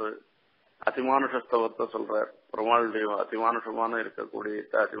அதிமானுஷஸ்தவத்தை சொல்றார். பெருமாளுடைய அதிமானுஷமான இருக்கக்கூடிய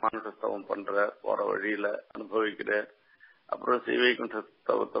அதிமானுஷஸ்தவம் பண்றார், போற வழியில அனுபவிக்கிறார். அப்புறம்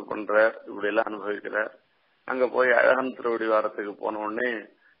சீவைகுண்டஸ்தவத்தை பண்றார், இப்படி எல்லாம் அனுபவிக்கிறார். அங்க போய் அழகன் திருவடி வாரத்துக்கு போன உடனே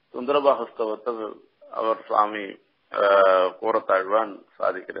சுந்தரபாகஸ்தவத்தை அவர் சுவாமி கூறத்தாழ்வான்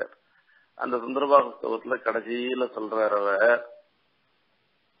சாதிக்கிறார். அந்த சுந்தரபாகஸ்தவத்துல கடைசியில சொல்றார் அவர்,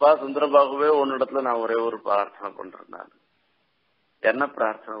 சுந்தரபாகுவே உன்னிடத்துல நான் ஒரே ஒரு பிரார்த்தனை பண்றேன். நான் என்ன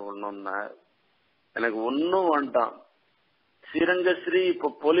பிரார்த்தனை பண்ணணும்னா எனக்கு ஒன்னும் வேண்டாம், ஸ்ரீரங்கஸ்ரீ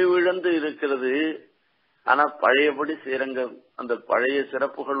இப்ப பொலிவிழந்து இருக்கிறது, ஆனா பழையபடி ஸ்ரீரங்கம் அந்த பழைய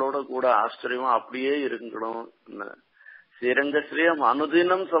சிறப்புகளோட கூட ஆச்சரியமா அப்படியே இருக்கணும். ஸ்ரீரங்கஸ்ரீயம்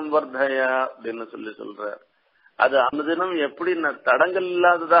அனுதினம் சம்வர்தயா அப்படின்னு சொல்ற. அது அனுதினம் எப்படி தடங்கள்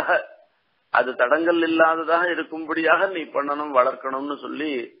இல்லாததாக இருக்கும்படியாக நீ பண்ணணும், வளர்க்கணும்னு சொல்லி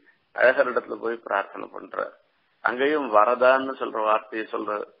அழகரிடத்துல போய் பிரார்த்தனை பண்ற. அங்கேயும் வரதான்னு சொல்ற வார்த்தையை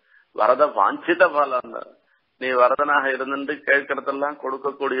சொல்ற. வரத வாஞ்சித பாலான், நீ வரதனாக இருந்துட்டு கேட்கறதெல்லாம்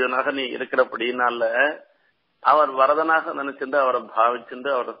கொடுக்கக்கூடியவனாக நீ இருக்கிறபடினால அவர் வரதனாக நினைச்சிருந்து அவரை பாவிச்சிருந்து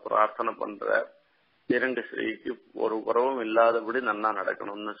அவரை பிரார்த்தனை பண்ற. ஸ்ரீரங்கஸ்ரீக்கு ஒரு குறவும் இல்லாதபடி நன்னா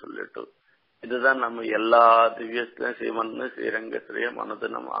நடக்கணும்னு சொல்லிட்டு இதுதான் நம்ம எல்லா திவ்யஸ்லையும் ஸ்ரீமன்னு ஸ்ரீரங்கஸ்ரீயம்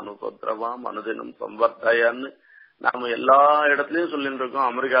அனுதினம் அனுபத்ரவாம் அனுதினம் சம்வர்தயான்னு நாம எல்லா இடத்துலயும் சொல்லிட்டு இருக்கோம்.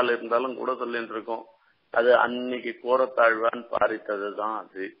 அமெரிக்கால இருந்தாலும் கூட சொல்லிட்டு இருக்கோம். அது அன்னைக்கு கூறத்தாழ்வான் பாரித்ததுதான்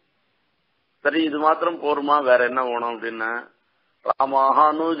அது. சரி, இது மாத்திரம் போருமா, வேற என்ன வேணும் அப்படின்னா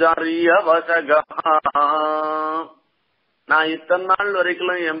ராமானுஜாரிய வசகா, நான் இத்தனை நாள்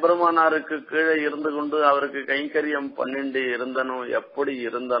வரைக்கும் எம்பெருமானாருக்கு கீழே இருந்து கொண்டு அவருக்கு கைங்கரியம் பண்ணிட்டு இருந்தனோ, எப்படி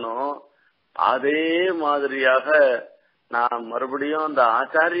இருந்தனோ அதே மாதிரியாக நான் மறுபடியும் அந்த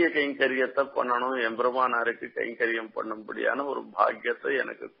ஆச்சாரிய கைங்கரியத்தை பண்ணணும், எம்பெருமானாருக்கு கைங்கரியம் பண்ணும்படியான ஒரு பாக்கியத்தை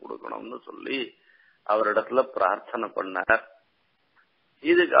எனக்கு கொடுக்கணும்னு சொல்லி அவரிடத்துல பிரார்த்தனை பண்ணார்.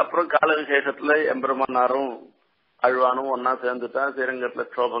 இதுக்கு அப்புறம் கால விசேஷத்துல எம்பெருமானாரும் ஆழ்வானும் ஒன்னா சேர்ந்துட்டா. ஸ்ரீரங்கத்துல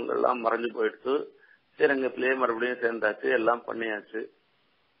க்ஷோபங்கள்லாம் மறைஞ்சு போயிடுச்சு. ஸ்ரீரங்கத்திலேயே மறுபடியும் சேர்ந்தாச்சு, எல்லாம் பண்ணியாச்சு.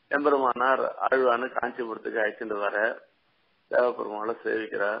 எம்பெருமானார் ஆழ்வானு காஞ்சிபுரத்துக்கு அழைச்சிட்டு வர தேவபெருமாளை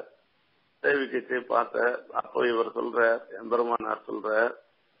சேவிக்கிறார். சேவிக்கிச்சு பார்த்த அப்போ இவர் சொல்ற, எம்பெருமானார் சொல்ற,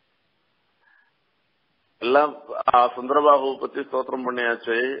 எல்லாம் சுந்தரபாபுவை பத்தி ஸ்தோத்திரம்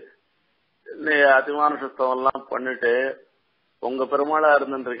பண்ணியாச்சு, நீ அதிமானுஷத்துவம் எல்லாம் பண்ணிட்டு உங்க பெருமாளா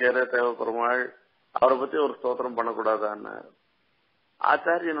இருந்துருக்கிற தேவ பெருமாள், அவரை பத்தி ஒரு ஸ்தோத்திரம் பண்ணக்கூடாதான்னு.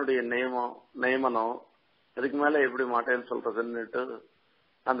 ஆச்சாரியனுடைய நியமனம், இதுக்கு மேல எப்படி மாட்டேன்னு சொல்றதுன்னுட்டு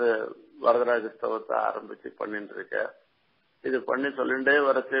அந்த வரதராஜ ஸ்தவத்தை ஆரம்பிச்சு பண்ணிட்டு இருக்க. இது பண்ணி சொல்லிண்டே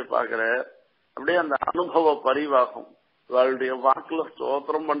வரச்சே பாக்குற, அப்படியே அந்த அனுபவ பரிவாகம். அவளுடைய வாக்குல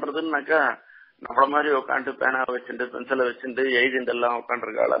ஸ்தோத்திரம் பண்றதுன்னாக்கா நம்மள மாதிரி உட்காந்து பேனா வச்சுட்டு பென்சிலை வச்சுட்டு எழுதிட்டு எல்லாம்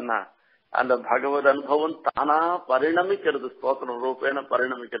உட்காந்துருக்காளன்னா அந்த பகவத் அனுபவம் தானா பரிணமிக்கிறது, ஸ்தோத்திரம் ரூபேன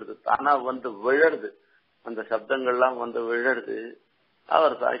பரிணமிக்கிறது, தானா வந்து விழருது, அந்த சப்தங்கள்லாம் வந்து விழருது.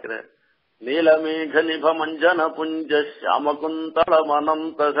 அவர் சாய்க்கிறார், நீலமேக நிபமஞ்சன புஞ்ச ஷாமகுந்தளமனம்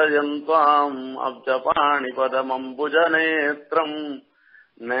தசயந்தாம் அப்ஜபாணி பதமம்புஜ நேத்திரம்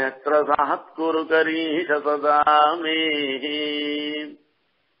நேத்திரசாத்குரு கரீஷ சதாமே.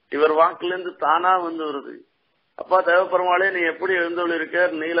 இவர் வாக்குலேருந்து தானா வந்து வருது. அப்பா தேவப்பெருமாளே, நீ எப்படி எழுந்தொழி இருக்க?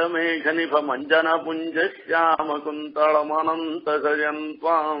 நீலமேக நிபமஞ்சன புஞ்ச ஷாமகுந்தளமனம்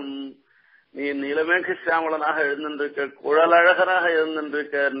தசயந்தாம், நீ நீலமேக சியாமலனாக எழுந்திருக்க, குழலழகராக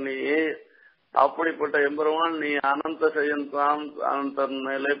எழுந்திருக்க. நீ அப்படிப்பட்ட எம்பெருமான், நீ அனந்த செயன்தாம் அனந்த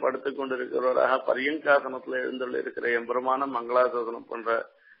நிலை படுத்துக் கொண்டிருக்கிறவராக பரியங்காசனத்துல எழுந்துள்ள இருக்கிற எம்பெருமான மங்களாசாசனம் பண்ற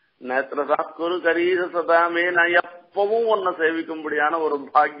நேத்திரசாத்குரு கரீர சதாமே, நான் எப்பவும் உன்னை சேவிக்கும்படியான ஒரு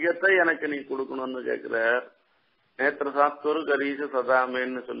பாக்கியத்தை எனக்கு நீ கொடுக்கணும்னு கேட்கிற. நேத்திரசாத்குரு கரீச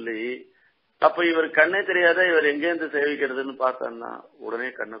சதாமேன்னு சொல்லி, அப்ப இவர் கண்ணே தெரியாத இவர் எங்கேருந்து சேவிக்கிறதுன்னு பார்த்தான்னா உடனே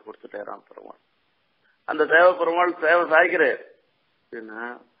கண்ணை கொடுத்துட்டேராம் பெருமாள். அந்த தேவ பெருமாள் சேவை சாய்க்கிறார்.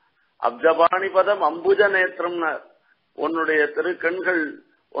 அப்ஜபாணி பதம் அம்புஜ நேத்திரம்னா, உன்னுடைய திருக்கண்கள்,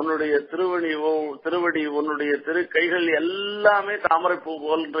 உன்னுடைய திருவடி, உன்னுடைய திரு கைகள் எல்லாமே தாமரைப்பூ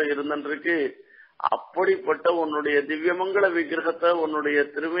போன்ற இருந்திருக்கு. அப்படிப்பட்ட உன்னுடைய திவ்யமங்கல விக்கிரகத்தை, உன்னுடைய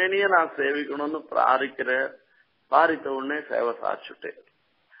திருமேனிய நான் சேவிக்கணும்னு பாரித்த உடனே சேவை சாச்சுட்டேன்.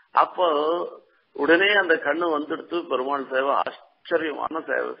 அப்போ உடனே அந்த கண்ணு வந்துடுத்து. பெருமாள் சேவை ஆச்சரியமான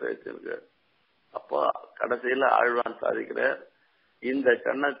சேவை செய்திருக்கு. அப்போ கடைசியில ஆழ்வான் சாதிக்கிற, இந்த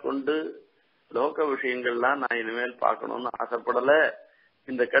கண்ணை கொண்டு லோக விஷயங்கள்லாம் நான் இனிமேல் பார்க்கணும்னு ஆசைப்படல.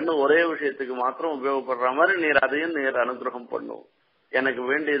 இந்த கண்ணு ஒரே விஷயத்துக்கு மாத்திரம் உபயோகப்படுற மாதிரி நீர் அதையும் நீர் அனுகிரகம் பண்ணும். எனக்கு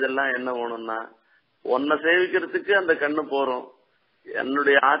வேண்டியதெல்லாம் என்ன வேணும்னா, உன்னை சேவிக்கிறதுக்கு அந்த கண்ணு போறோம்,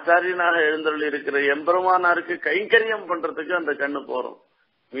 என்னுடைய ஆச்சாரியனாக எழுந்தருள் இருக்கிற எம்பெருமானாருக்கு கைங்கரியம் பண்றதுக்கு அந்த கண்ணு போறோம்.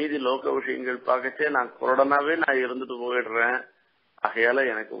 மீதி லோக விஷயங்கள் பார்க்கச்சே நான் குரடனாவே நான் இருந்துட்டு போயிடுறேன். ஆகையால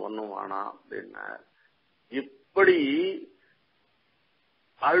எனக்கு ஒண்ணும் வேணாம் அப்படின்னா, இப்படி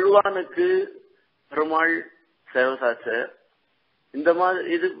ஆழ்வானுக்கு பெருமாள் சேவை சாச்ச. இந்த மாதிரி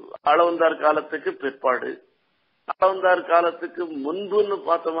இது அளவந்தார் காலத்துக்கு பிற்பாடு. அளவந்தார் காலத்துக்கு முன்புன்னு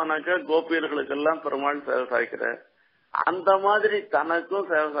பார்த்தோம்னாக்கா கோபியர்களுக்கெல்லாம் பெருமாள் சேவை சாய்க்கிற. அந்த மாதிரி தனக்கும்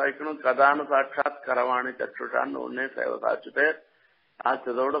சேவை சாய்க்கணும். கதானு சாட்சாத் கரவாணி சற்றுஷான்னு ஒன்னே சேவை சாச்சுட்டு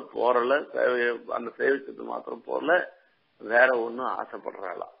ஆச்சதோட போறல, அந்த சேவிச்சது மாத்திரம் போறல, வேற ஒன்னும்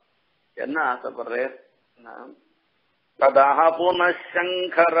ஆசைப்படுறாளாம். என்ன ஆசைப்படுறேன்? ததா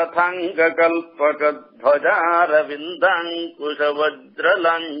புனசங்கரதங்க கல்பகத்வஜாரவிந்தாங்குஷ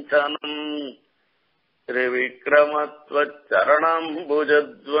வஜ்ரலாஞ்சனம்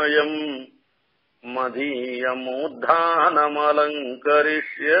திரிவிக்ரமத்வச்சரணம்புஜத்வயம்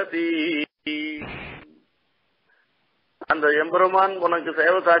மதீயமூர்தானமலங்கரிஷ்யதி. அந்த எம்பெருமான் உனக்கு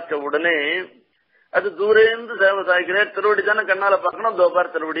சேவை சாய்ச்ச உடனே அது தூரேந்து சேவை சாய்க்கிறேன். திருவடி தானே கண்ணால பார்க்கணும்.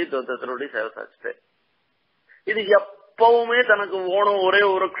 தோபார் திருவடி திருவடி சேவை சாய்ச்சிட்டேன். இது எப்பவுமே தனக்கு ஓணும். ஒரே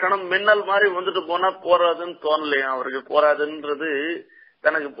ஒரு க்ஷணம் மின்னல் மாதிரி வந்துட்டு போனா போறாதுன்னு தோணலையா அவருக்கு? போறாதுன்றது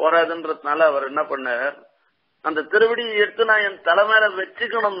தனக்கு போறாதுன்றதுனால அவர் என்ன பண்ணார், அந்த திருவடியை எடுத்து நான் என் தலைமையில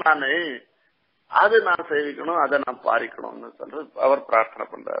வச்சுக்கணும், நானு அது நான் சேவிக்கணும், அதை நான் பாரிக்கணும்னு சொல்றது அவர் பிரார்த்தனை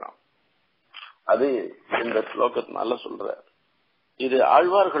பண்றாராம். அது இந்த ஸ்லோகத்தினால சொல்ற. இது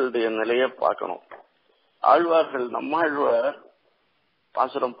ஆழ்வார்களுடைய நிலைய பார்க்கணும். ஆழ்வார்கள், நம்மாழ்வார்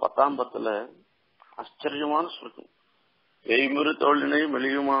பாசுரம் 10 ஆச்சரியமான சொல்லும். எய்முறு தோழினை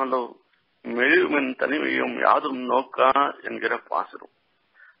மெலியுமாலோ மெழுகுமின் தனிமையும் யாதும் நோக்கா என்கிற பாசுரம்.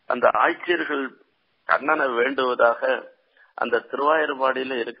 அந்த ஆட்சியர்கள் கண்ணனை வேண்டுவதாக அந்த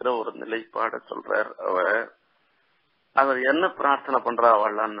திருவாயூர்பாடியில இருக்கிற ஒரு நிலைப்பாட சொல்றார். அவர் என்ன பிரார்த்தனை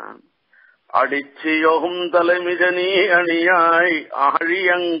பண்றாவாள்னா, அடிச்சியோகும் தலைமிதனி அணியாய்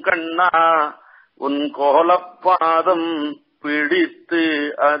ஆழியங்கண்ணா உன் கோலப்பாதம் பிடித்து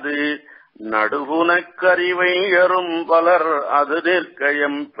அது நடுவுனக்கறிவை எறும் பலர் அது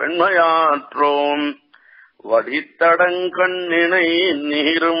நிற்கயம் பெண்மையாற்றோம் வடித்தடங்கண்ணினை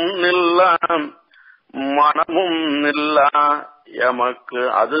நீரும் நில்லாம் மனமும் நில்லா எமக்கு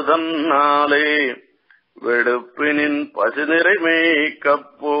அதுதன்னாலே வெடுப்பினின் பசுநிறைமே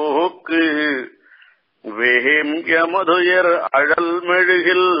கப்போக்கு வேம் எமதுயர் அழல்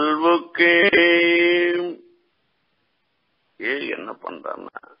மெழுகில் புக்கே. என்ன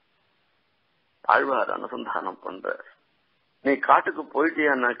பண்றான்னா, ஆழ்வார் அனுசந்தானம் பண்ற, நீ காட்டுக்கு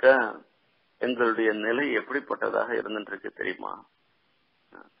போயிட்டியானாக்கா எங்களுடைய நிலை எப்படிப்பட்டதாக இருந்துட்டு இருக்கு தெரியுமா?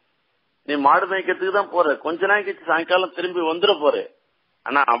 நீ மாடு மேய்க்கிறதுக்கு தான் போற, கொஞ்ச நாளைக்கு சாயங்காலம் திரும்பி வந்துட போற.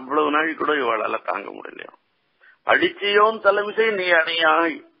 ஆனா அவ்வளவு நாள் கூட இவளால தாங்க முடியலையா. அடிச்சியோம் தலைமிசை நீ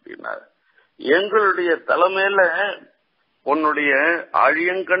அணியாய் அப்படின்னாரு. எங்களுடைய தலைமையில உன்னுடைய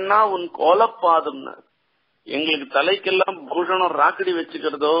ஆழியங்கண்ணா உன் கோலப்பாதம்னா, எங்களுக்கு தலைக்கெல்லாம் பூஷணம் ராக்கடி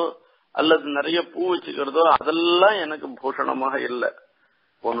வச்சுக்கிறதோ அல்லது நிறைய பூ வச்சுக்கிறதோ அதெல்லாம் எனக்கு பூஷணமாக இல்லை.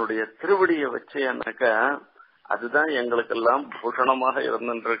 உன்னுடைய திருவடியை வச்சேன்னாக்கா அதுதான் எங்களுக்கெல்லாம் பூஷணமாக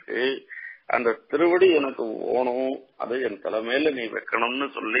இருந்துருக்கு. அந்த திருவடி எனக்கு ஓணும், அது என் தலைமையில நீ வைக்கணும்னு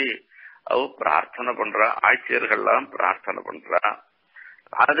சொல்லி அவ பிரார்த்தனை பண்றா. ஆட்சியர்கள்லாம் பிரார்த்தனை பண்றா.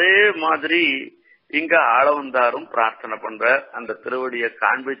 அதே மாதிரி இங்க ஆளவந்தாரும் பிரார்த்தனை பண்ற. அந்த திருவடியை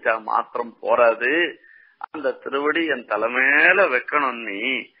காண்பிச்சா மாத்திரம் போராது, அந்த திருவடி என் தலைமையில வைக்கணும். நீ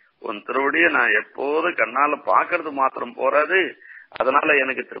உன் திருவடியை நான் எப்போது கண்ணால பாக்குறது மாத்திரம் போராது, அதனால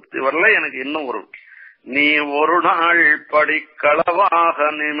எனக்கு திருப்தி வரல. எனக்கு இன்னும் நீ ஒரு நாள் படிக்களவாக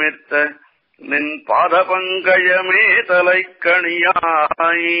நிமித்த நின் பாத பங்கயமே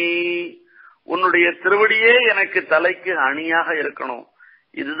தலைக்கணியாய். உன்னுடைய திருவடியே எனக்கு தலைக்கு அணியாக இருக்கணும்,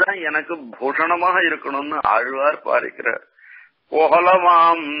 இதுதான் எனக்கு பூஷணமாக இருக்கணும்னு ஆழ்வார் பாரிக்கிறார்.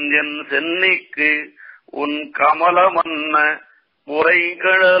 கோலமாம் என் சென்னிக்கு உன் கமலமன்ன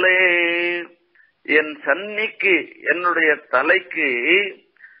உரைகழலே. என் சன்னிக்கு என்னுடைய தலைக்கு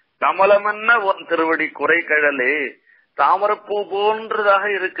கமலமன்ன உன் திருவடி குறைகழலே. தாமரப்பூ போன்றதாக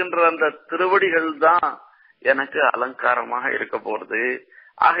இருக்கின்ற அந்த திருவடிகள் தான் எனக்கு அலங்காரமாக இருக்க போறது.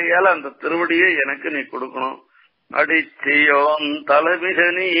 ஆகையால அந்த திருவடியை எனக்கு நீ கொடுக்கணும். அடிச்சியோன்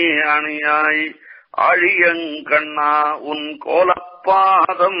தலைமிகனி அணியாய் ஆழியங்கண்ணா உன்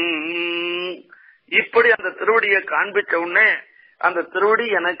கோலப்பாதம். இப்படி அந்த திருவடியை காண்பிச்ச உடனே அந்த திருவடி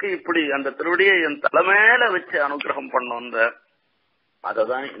எனக்கு இப்படி அந்த திருவடியை என் தலைமையில வச்சு அனுகிரகம் பண்ணோம்.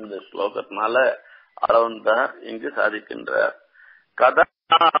 அததான் இந்த ஸ்லோகத்தினால அளவந்தார் இங்கு சாதிக்கின்றார். கதா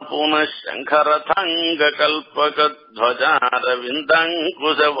புன சங்கரதங்க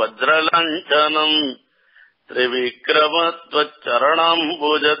கல்பகத்வஜாரவிந்தங்குஷ வஜ்ரலஞ்சனம்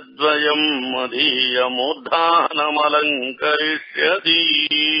திரிவிக்ரமத்வச்சரணாம்புஜத்வயம் மதீயமூர்தானமலங்கரிஷ்யதி.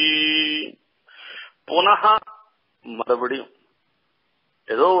 புனः மறுபடியும்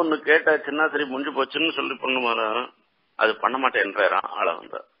ஏதோ ஒண்ணு கேட்டா சின்ன சரி முடிஞ்சு போச்சுன்னு சொல்லி பண்ணுமாரா, அது பண்ண மாட்டேன்றாராம்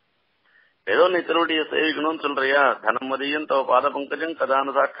ஆளவந்தார். ஏதோ நீ திருவடியை சேவிக்கணும்னு சொல்றியா, தனமதியும் தவ பாத பங்கஜம்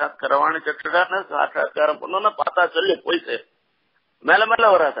கதானு சாட்சாத் கரவாணி சற்றுடான்னு சாட்சாத்காரம் பண்ணோம்னா பார்த்தா சொல்லி போய் சேர், மேல மேல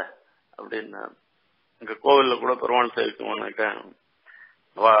வராத அப்படின்னா. இங்க கோவில்ல கூட பெருமாள் சேவிக்குமானாக்கா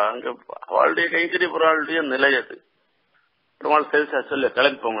அங்க அவளுடைய கைத்தறி பொருளுடைய நிலை அது. பெருமாள் சேவிச்சா சொல்லு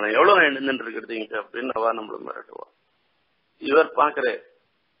கிளம்பி போங்களேன், எவ்வளவு நின்று இருக்கிறீங்க அப்படின்னு அவ நம்மளும் மிரட்டுவா. இவர் பாக்குறே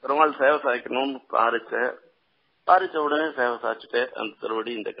பெருமாள் சேவை சாய்க்கணும்னு பாரிச்ச உடனே சேவை சாய்ச்சிட்டு அந்த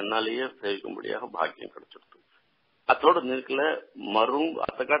திருவடி இந்த கண்ணாலேயே சேவிக்கும்படியாக பாக்கியம் கிடைச்சிருக்கு. அதோட நிற்கல மறும்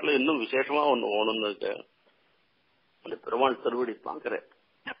அத்த காட்டுல இன்னும் விசேஷமா ஒண்ணு ஓணும்னு இருக்க. அந்த பெருமாள் திருவடி பாக்குறேன்,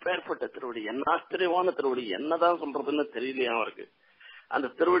 எப்பேற்பட்ட திருவடி, என்ன ஆச்சரியமான திருவடி, என்னதான் சொல்றதுன்னு தெரியலையா அவருக்கு. அந்த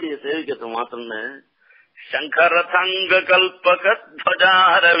திருவடியை சேவிக்கிறது மாத்திரம்னு சங்கரதங்க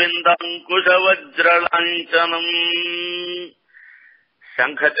கல்பகத்வஜாரவிந்தங்குஷ வஜ்ரலாஞ்சனம்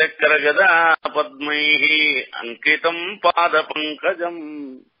சங்கச்சக்கர கதா பத்மைஹி அங்கிதம் பாத பங்கஜம்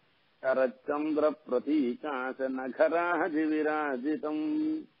சரச்சந்திர பிரதீகாச நகராஜி விராஜிதம்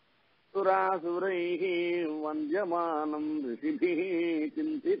சுராசுரைஹி வந்தியமானம் ரிஷிபிஹி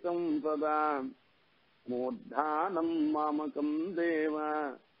சிந்திதம் சதா மூர்தானம் மாமகம் தேவ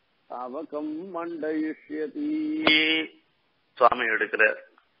சாவகம் மண்டயிஷ்யதி. சுவாமி எடுக்கிற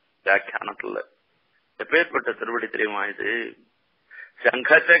வியாக்கியானத்துல எப்பேற்பட்ட திருவடி தெரியுமா இது?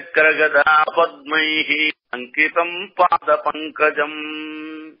 சங்கச்சக்கர கதா பத்மைஹி அங்கிதம் பாத பங்கஜம்.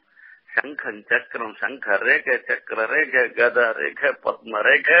 சங்கம் சக்கரம் சங்க ரேகை சக்கர ரேகை கத ரேகை பத்ம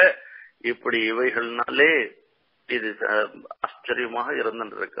ரேகை இப்படி இவைகள்னாலே இது ஆச்சரியமாக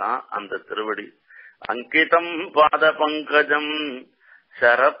இருந்திருக்கான் அந்த திருவடி. அங்கிதம் பாத பங்கஜம்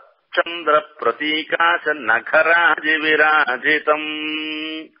சரத் சந்திர பிரதீகாச நகராஜி விராஜிதம்.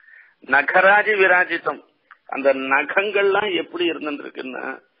 நகராஜி விராஜிதம் அந்த நகங்கள்லாம் எப்படி இருந்துருக்குன்னா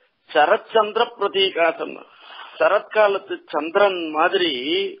சரச்சந்திர பிரதீகாசம், சரத்காலத்து சந்திரன் மாதிரி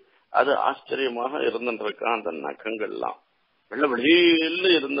அது ஆச்சரியமாக இருந்துருக்கான். அந்த நகங்கள்லாம் வெள்ள வெளியில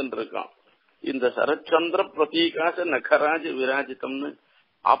இருந்துருக்கான். இந்த சரச்சந்திர பிரதீகாச நகராஜ விராஜிதம்னு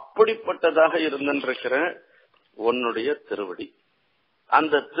அப்படிப்பட்டதாக இருந்திருக்கிற உன்னுடைய திருவடி.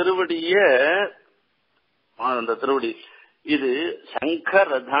 அந்த திருவடி இது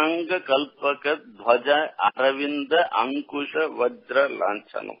சங்கரதாங்க கல்பக துவஜ அரவிந்த அங்குஷ வஜ்ர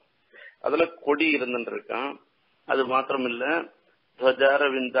லாஞ்சனம். அதுல கொடி இருந்துருக்கான். அது மாத்திரம் இல்ல,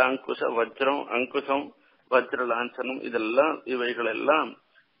 துவஜாரவிந்த அங்குஷ வஜ்ரம் அங்குஷம் வஜ்ர லாஞ்சனம் இதெல்லாம் இவைகளெல்லாம்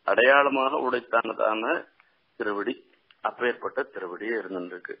அடையாளமாக உடைத்தானதான திருவடி. அப்பேற்பட்ட திருவடியே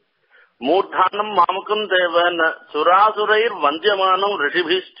இருந்துருக்கு. மூர்தானம் மாமுகம் தேவன சுராசுரைர் வந்தியமானம்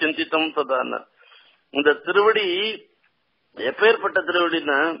ரிஷிபி சிந்தித்தம் சதான. இந்த திருவடி எப்பேற்பட்ட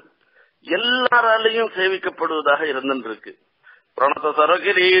திருவடினா எல்லாராலையும் சேவிக்கப்படுவதாக இருந்துருக்கு. பிரணத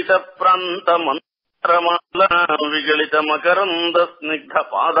சரகிரீஷ பிராந்த மந்திரமால விகலித மகரந்த ஸ்னிக்த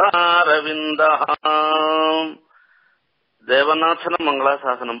பாதாரவிந்த. தேவநாதன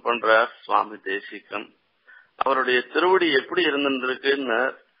மங்களாசாசனம் பண்ற சுவாமி தேசிகன் அவருடைய திருவடி எப்படி இருந்துருக்குன்னு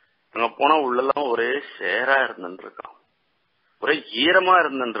அங்க போனா உள்ளெல்லாம் ஒரே சேரா இருந்துருக்கான், ஒரே ஈரமா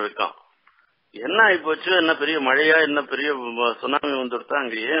இருந்துருக்கான். என்ன ஆயிப்போச்சு, என்ன பெரிய மழையா, என்ன பெரிய சுனாமி வந்துருத்தா,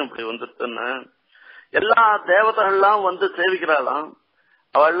 அங்க ஏன் இப்படி வந்துருத்துன்னு எல்லா தேவதைகள்லாம் வந்து சேவிக்கிறாளாம்.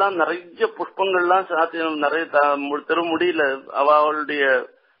 அவள்லாம் நிறைய புஷ்பங்கள்லாம் சாத்தியம் நிறைய திருமுடியில அவளுடைய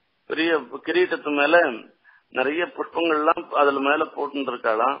பெரிய கிரீட்டத்து மேல நிறைய புஷ்பங்கள்லாம் அதுல மேல போட்டு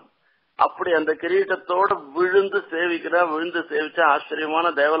இருக்காளாம். அப்படி அந்த கிரீட்டத்தோட விழுந்து சேவிச்சா ஆச்சரியமான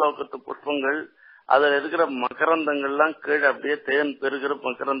தேவலோகத்து புஷ்பங்கள், அதுல இருக்கிற மகரந்தங்கள்லாம் கீழே அப்படியே தேன் பெருகிற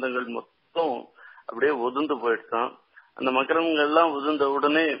மகரந்தங்கள் மொத்தம் அப்படியே உதிர்ந்து போயிடுச்சான். அந்த மகரங்கள் எல்லாம் உதிர்ந்த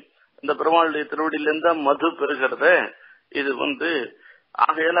உடனே இந்த பெருமாளுடைய திருவடியில இருந்தா மது பெருகிறத இது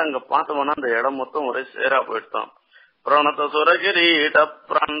ஆகையால அங்க பார்த்தோம்னா அந்த இடம் மொத்தம் ஒரே சேரா போயிடுச்சான். பிரணத சுரகிரீட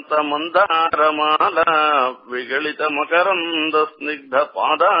பிராந்த மந்தாரமால விகலித மகரந்த ஸ்னிக்த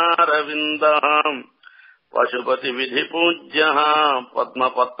பாதாரவிந்தாம் பசுபதி விதி பூஜ்ய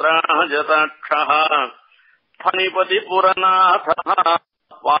பத்மபத்ராஜதாட்ச ஃபணிபதி புரநாத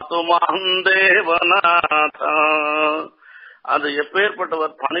பாத்து மாம் தேவநாத. அது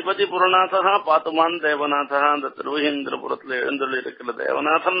எப்பேற்பட்டவர் பணிபதி புரநாதா பாத்துமான் தேவநாதா. அந்த திருவேந்திரபுரத்துல எழுந்துள்ள இருக்கிற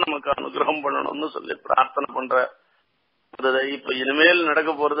தேவநாதன் நமக்கு அனுகிரகம் பண்ணணும்னு சொல்லி பிரார்த்தனை பண்ற. இப்ப இனிமேல்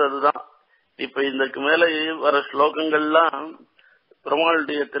நடக்க போறது அதுதான். இப்ப இதுக்கு மேல வர ஸ்லோகங்கள்லாம்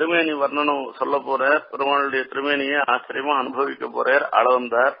பெருமாளுடைய திருமேனி வர்ணனம் சொல்ல போற, பெருமாளுடைய திருமேனியை ஆச்சரியமா அனுபவிக்க போறார்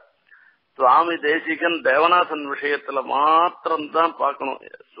அளவந்தார் சுவாமி தேசிகன். தேவநாதன் விஷயத்துல மாத்திரம்தான் பார்க்கணும்.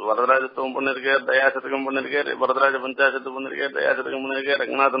 வரதராஜத்துவம் பண்ணிருக்கார், தயாசதகம் பண்ணிருக்கார், வரதராஜ பஞ்சாசத்து பண்ணிருக்கார், தயாசதகம் பண்ணிருக்கார்,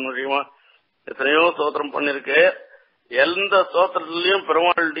 ரங்கநாதன் விஷயமா எத்தனையோ ஸ்தோத்திரம் பண்ணிருக்கார். எந்த ஸ்தோத்திரத்திலயும்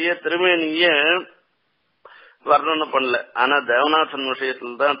பெருமாளுடைய திருமேனிய வர்ணனம் பண்ணல. ஆனா தேவநாதன்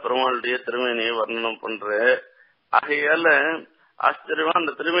விஷயத்துல தான் பெருமாளுடைய திருமேனியை வர்ணனம் பண்ற. ஆகையால ஆச்சரியமா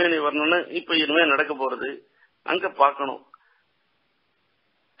அந்த திருமேனி வர்ணனம் இப்ப இனிமே நடக்க போறது அங்க பார்க்கணும்.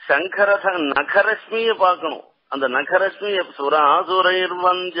 சங்கரத நகரஸ்மிய பார்க்கணும். அந்த நகரஸ்மி சுராசுரைர்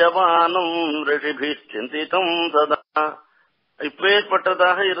வந்தியமானம் ரிஷிபி சிந்தித்தம் சதா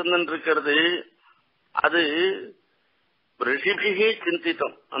இப்பேற்பட்டதாக இருந்திருக்கிறது. அது ரிஷிபிகி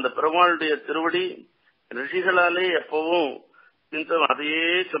சிந்தித்தம். அந்த பெருமாளுடைய திருவடி ரிஷிகளாலே எப்பவும் சிந்தம் அதையே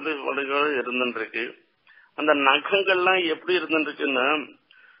சொல்லி இருந்துருக்கு. அந்த நகங்கள்லாம் எப்படி இருந்துருக்குன்னா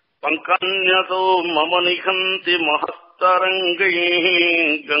பங்கன்யதோ மம நிகந்தி மகஸ்தரங்கை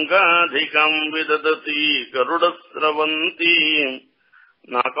கங்காதிகம் விதததி கருடஸ்ரவந்தி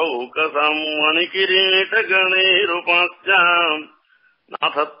நகௌகசம் மணிகிரீட கணேருபாஸ்யாம்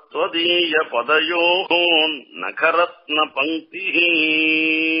நாதத்வதீய பதயோஹோ நகரத்ன பங்கி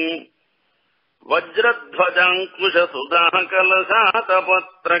வஜ்ரத்வஜாங்குஷ சுதா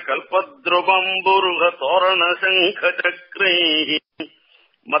கலசாதபத்ர கல்பத்ருபம்புருக தோரண சங்க சக்ரைஹி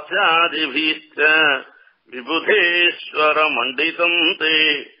மத்யாதிபீச்ச விபுதேஸ்வர மண்டிதம் தே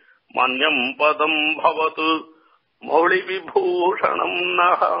மன்யம் பதம் பவது மௌளி விபூஷணம்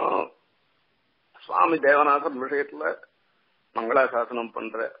நஹ. சுவாமி தேவநாதன் விஷயத்துல மங்களாசாசனம்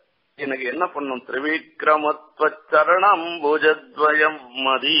பண்ற. எனக்கு என்ன பண்ணும்? திரிவிக்ரமத்வச்சரணம் புஜத்வயம்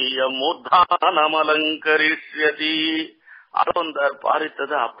மதீய மூர்தானம் அலங்கரிஷ்யதி ஆளவந்தார்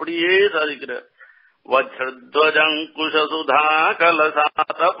பாரித்ததை அப்படியே சாதிக்கிறார். வஜ்ரத்வஜங்குஷசுதா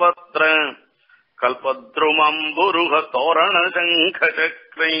கலசாத பத்ர கல்பத்ருமம்புருக தோரண சங்க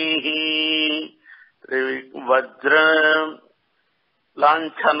சக்ரைஹி. வஜ்ர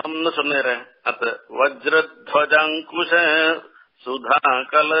லாஞ்சனம்னு சொன்னேன். அது வஜ்ரத்வஜங்குஷ சுதா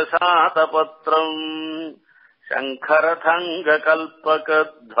கலசாத பத்ரம் சங்கரதங்க கல்பக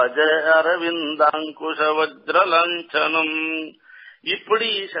துவஜ அரவிந்தாங்குஷ வஜ்ரலாஞ்சனம். இப்படி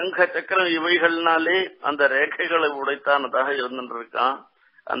சங்க சக்கரம் இவைகள்னாலே அந்த ரேகைகளை உடைத்தானதாக இருந்திருக்கான்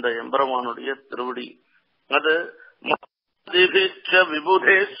அந்த எம்பெருமானுடைய திருவடி. அது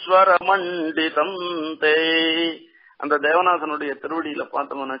விபுதேஸ்வர மண்டிதம் தே. அந்த தேவநாதனுடைய திருவடியில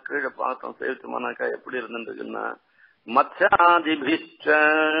பார்த்தோம்னா கீழே பார்த்தோம் சேவிச்சோம்னாக்கா எப்படி இருந்துருக்குன்னா மத்யாதிபிச்ச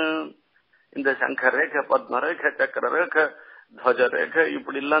இந்த சங்க ரேகை பத்ம ரேகை சக்கர ரேகை துவஜ ரேகை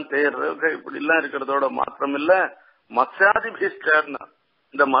இப்படி எல்லாம் தேர் ரேகை இப்படி எல்லாம் இருக்கிறதோட மாத்திரம் இல்ல மத்யாதிபிஷ்டர்னா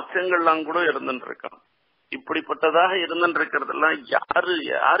இந்த மத்யங்கள்லாம் கூட இருந்துட்டு இருக்கான். இப்படிப்பட்டதாக இருந்துட்டு இருக்கிறதெல்லாம்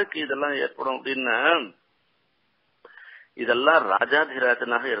யாருக்கு இதெல்லாம் ஏற்படும் அப்படின்னா இதெல்லாம்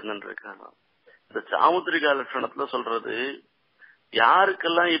ராஜாதிராஜனாக இருந்துட்டு இருக்காங்க. இந்த சாமுத்திரிகா லட்சணத்துல சொல்றது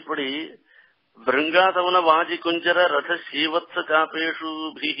யாருக்கெல்லாம் இப்படி பிருங்காதவன வாஜி குஞ்சர ரத ஸ்ரீவத்ச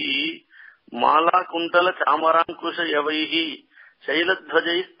காபேஷுபிஹி மாலா குண்டல சாமராங்குஷ யவைஹி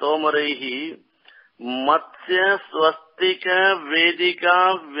சைலத்வஜை ஸ்தோமரைஹி மத்ய ஸ்வஸ்திக வேதிகா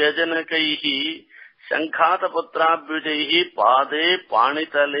வியஜனகைஹி சங்காத பத்ராபியுஜைஹி பாதே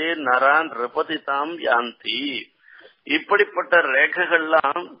பாணிதலே நரான் ரிபதிதாம் யாந்தி. இப்படிப்பட்ட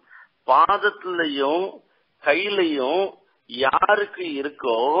ரேகைகள்லாம் பாதத்திலையும் கையிலையும் யாருக்கு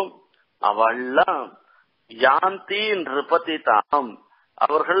இருக்கோ அவள்லாம் யாந்தி ரிபதிதாம்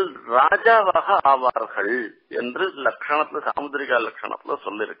அவர்கள் ராஜாவாக ஆவார்கள் என்று லட்சணத்துல சாமுத்திரிகா லட்சணத்துல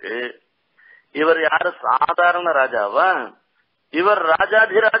சொல்லிருக்கு. இவர் யாரு சாதாரண ராஜாவா? இவர்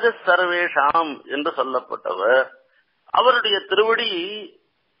ராஜாதிராஜ சர்வேஷாம் என்று சொல்லப்பட்டவர். அவருடைய திருவடி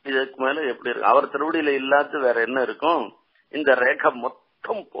இதுக்கு மேல எப்படி இருக்கு? அவர் திருவடியில இல்லாத வேற என்ன இருக்கும்? இந்த ரேகை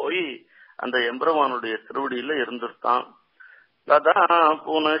மொத்தம் போய் அந்த எம்பெருமானுடைய திருவடியில இருந்துட்டான். ததா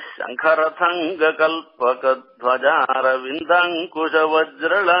புனசங்கரதங்க கல்பகத்வஜார விந்தாங்குஷ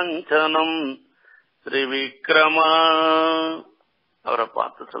வஜ்ரலாஞ்சனம் திரிவிக்ரமா. அவரை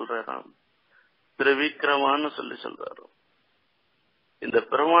பார்த்து சொல்றாராம் திரிவிக்ரமான்னு சொல்லி சொல்றாரு. இந்த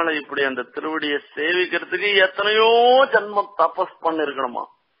பெருமாளை இப்படி அந்த திருவடியை சேவிக்கிறதுக்கு எத்தனையோ ஜன்மம் தபஸ் பண்ணிருக்கணுமா?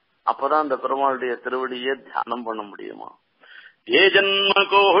 அப்பதான் அந்த பெருமாளுடைய திருவடியை தியானம் பண்ண முடியுமா? ஏ ஜன்ம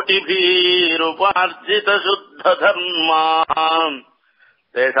கோட்டிபீருபார்ஜித சுத்த தர்மாம்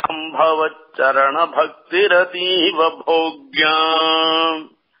தேஷாம் பவச்சரண பக்திரதீவ போக்யாம்.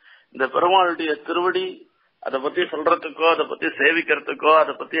 இந்த பெருமாளுடைய திருவடி அதை பத்தி சொல்றதுக்கோ அதை பத்தி சேவிக்கிறதுக்கோ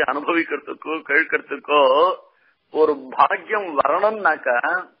அதை பத்தி அனுபவிக்கிறதுக்கோ கேட்கறதுக்கோ ஒரு பாக்கியம் வரணும்னாக்கா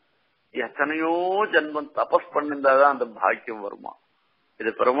எத்தனையோ ஜென்மம் தபஸ் பண்ணிருந்தாதான் அந்த பாக்கியம் வருமா? இது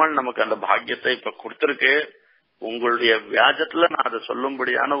பெருமாள் நமக்கு அந்த பாக்கியத்தை இப்ப கொடுத்திருக்கு. உங்களுடைய வியாஜத்துல நான் அதை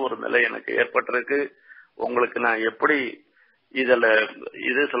சொல்லும்படியான ஒரு நிலை எனக்கு ஏற்பட்டிருக்கு. உங்களுக்கு நான் எப்படி இதுல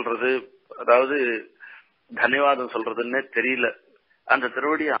இது சொல்றது, அதாவது தன்யவாதம் சொல்றதுன்னே தெரியல. அந்த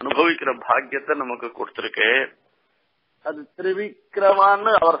திருவடியை அனுபவிக்கிற பாக்கியத்தை நமக்கு கொடுத்திருக்கு. அது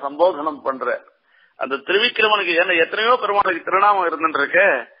திருவிக்கிரமான்னு அவர் சம்போதனம் பண்ற அந்த திருவிக்கிரமனுக்கு ஏன்னா எத்தனையோ பெருமாளுக்கு திருநாமம் இருந்துருக்கு.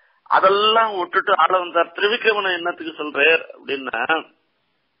 அதெல்லாம் விட்டுட்டு ஆள வந்தார். திருவிக்கிரமனை என்னத்துக்கு சொல்றார் அப்படின்னா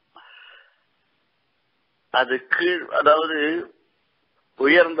அது கீழ், அதாவது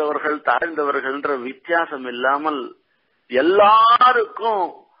உயர்ந்தவர்கள் தாழ்ந்தவர்கள்ன்ற வித்தியாசம் இல்லாமல் எல்லாருக்கும்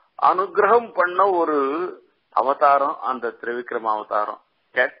அனுகிரகம் பண்ண ஒரு அவதாரம் அந்த திரிவிக்ரம அவதாரம்.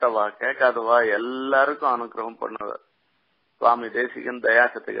 கேட்டவா கேட்காதவா எல்லாருக்கும் அனுகிரகம் பண்ணவர். சுவாமி தேசிகன்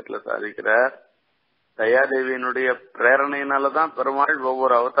தயாசதகத்துல சாதிக்கிறார். தயாதேவியினுடைய பிரேரணையினாலதான் பெருமாள்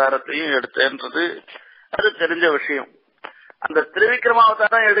ஒவ்வொரு அவதாரத்தையும் எடுத்தேன்றது அது தெரிஞ்ச விஷயம். அந்த திரிவிக்ரம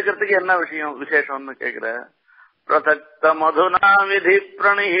அவதாரம் எடுக்கிறதுக்கு என்ன விஷயம் விசேஷம்னு கேக்குற. பிரசக்த மதுனா விதி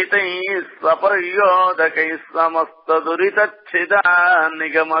பிரணிஹிதை ஸ்வபர்யோதகை சமஸ்த துரிதச்சிதா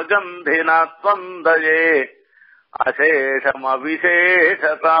நிகமகந்தினாத்வந்தயே அசேஷம்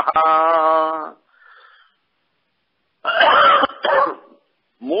அவிசேஷதா.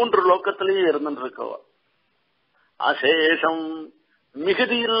 மூன்று லோக்கத்திலேயே இருந்துருக்கவா அசேஷம்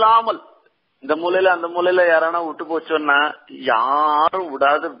மிகுதி இல்லாமல் இந்த மூலையில அந்த மூலையில யாரானா விட்டு போச்சோன்னா யாரும்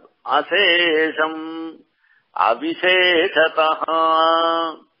விடாது. அசேஷம் அவிசேஷதா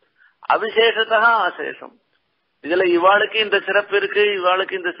அவிசேஷதா அசேஷம். இதுல இவாளுக்கு இந்த சிறப்பு இருக்கு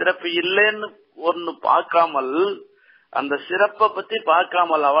இவாளுக்கு இந்த சிறப்பு இல்லைன்னு ஒன்னு பார்க்காமல் அந்த சிறப்பை பத்தி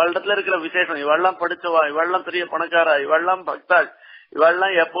பார்க்காமல் அவளிடத்துல இருக்கிற விசேஷம், இவெல்லாம் படிச்சவா, இவெல்லாம் பெரிய பணக்காரா, இவெல்லாம் பக்தா,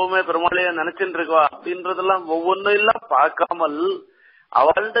 இவெல்லாம் எப்பவுமே பெருமாளைய நினைச்சுட்டு இருக்கா அப்படின்றதெல்லாம் ஒவ்வொன்னும் எல்லாம் பார்க்காமல்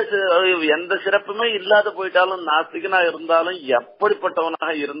அவள்கிட்ட எந்த சிறப்புமே இல்லாத போயிட்டாலும் நாஸ்திகனா இருந்தாலும்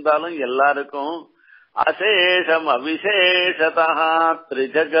எப்படிப்பட்டவனாக இருந்தாலும் எல்லாருக்கும் அசேஷம் அவிசேஷதா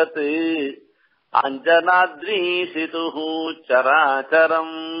திரிஜகத் அஞ்சனாத்ரீசிது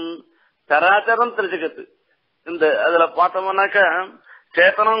சராச்சரம் சராச்சரம் திரிஜகத்து. இந்த அதுல பார்த்தோம்னாக்க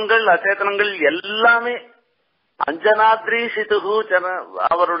சேத்தனங்கள் அச்சேதனங்கள் எல்லாமே அஞ்சனாத்ரீசிது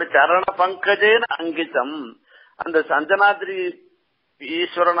அவருடைய சரண பங்கஜேன அங்கிதம். அந்த அஞ்சனாத்ரி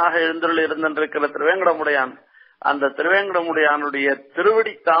ஈஸ்வரனாக எழுந்துள்ள இருந்திருக்கிற திருவேங்கடமுடையான், அந்த திருவேங்கடமுடையானுடைய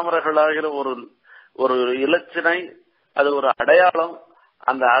திருவடி தாமரைகளாகிற ஒரு இலச்சினை, அது ஒரு அடையாளம்.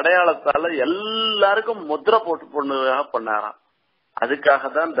 அந்த அடையாளத்தால எல்லாருக்கும் முத்திரை போட்டு பொண்ணுக்காக பண்ணாராம். அதுக்காக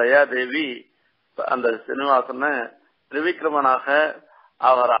தான் தயாதேவி அந்த சீனிவாசன திரிவிக்ரமனாக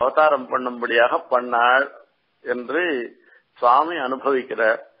அவர் அவதாரம் பண்ணும்படியாக பண்ணாள் என்று சுவாமி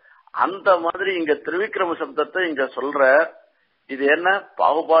அனுபவிக்கிறார். அந்த மாதிரி இங்க திரிவிக்ரம சப்தத்தை இங்க சொல்ற, இது என்ன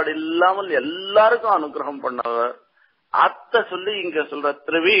பாகுபாடு இல்லாமல் எல்லாருக்கும் அனுகிரகம் பண்ணவர் அத்த சொல்லி இங்க சொல்ற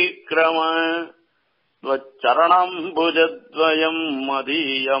திரிவிக்ரம சரணம்புஜத்வயம்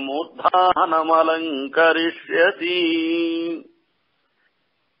மதீயமூர்தானமலங்கரிஷ்யதி.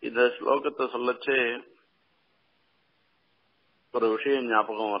 இந்த ஸ்லோகத்தை சொல்லச்சே ஒரு விஷயம்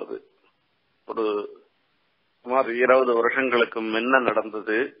ஞாபகம் வருது. ஒரு சுமார் 20 வருஷங்களுக்கு முன்ன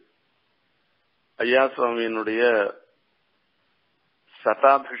நடந்தது. ஐயா சுவாமியினுடைய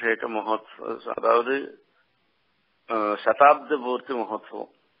சதாபிஷேக மகோத்சவம், அதாவது சதாப்த பூர்த்தி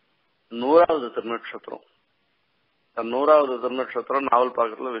மகோத்சவம், 100வது திருநட்சத்திரம். 100வது திருநட்சத்திரம்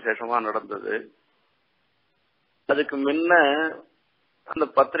நாவல்பாக்கத்துல விசேஷமா நடந்தது. அதுக்கு முன்ன அந்த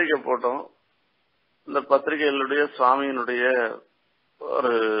பத்திரிகை போட்டோம். இந்த பத்திரிகைகளுடைய சுவாமியினுடைய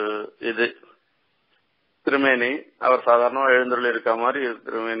ஒரு இது திருமேனி, அவர் சாதாரணமா எழுந்தருளி இருக்க மாதிரி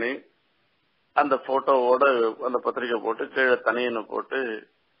திருமேனி, அந்த போட்டோவோட அந்த பத்திரிகை போட்டு கீழே தனியனை போட்டு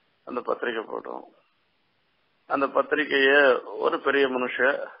அந்த பத்திரிகை போட்டோம். அந்த பத்திரிகைய ஒரு பெரிய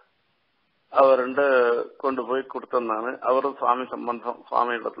மனுஷன் அவருண்ட கொண்டு போய் கொடுத்திருந்தானு. அவரும் சுவாமி சம்பந்தம்,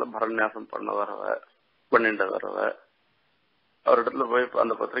 சுவாமி இடத்துல பரநியாசம் பண்ணிட்டு வரவ அவரிடத்துல போய்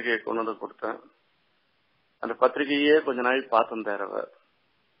அந்த பத்திரிகையை கொண்டு வந்து கொடுத்தேன். அந்த பத்திரிகையே கொஞ்ச நாளைக்கு பார்த்துருந்தாரவ.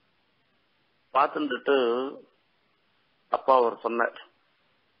 பார்த்துட்டு அப்பா அவர் சொன்னார்,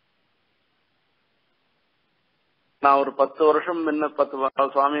 நான் ஒரு 10 வருஷம் முன்ன 10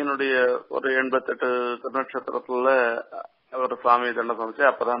 சுவாமியினுடைய ஒரு 88 திருநட்சத்திரத்துல ஒரு சுவாமி தண்ட சமைச்சு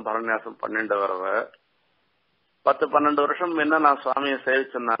அப்பதான் பரநியாசம் பண்ணிட்டு வரவ. 10-12 வருஷம் முன்ன நான் சுவாமியை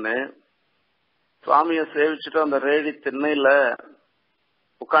சேவிச்சேன். நானு சுவாமியை சேவிச்சுட்டு அந்த ரேடி திண்ணையில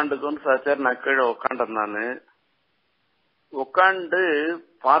உட்காந்துக்குன்னு சாச்சார் நான் கீழே உட்காண்டேன். நானு உட்காந்து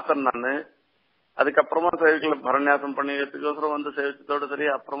பார்த்தேன். நானு அதுக்கப்புறமா சேவிக்கல, பரநியாசம் பண்ணிக்கிறதுக்கோசரம் வந்து சேவிச்சதோட சரி,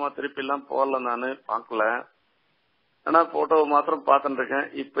 அப்புறமா திருப்பி எல்லாம் போகல, நானு பாக்கல. ஆனா போட்டோவை மாத்திரம் பார்த்துட்டு இருக்கேன்.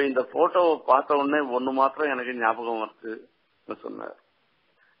 இப்ப இந்த போட்டோவை பார்த்த உடனே ஒண்ணு மாத்திரம் எனக்கு ஞாபகம் வருது சொன்னார்.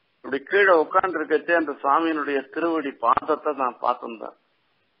 இப்படி கீழே உட்கார்ந்து இருக்கச்சே அந்த சுவாமியினுடைய திருவடி பாதத்தை நான் பார்த்திருந்தேன்.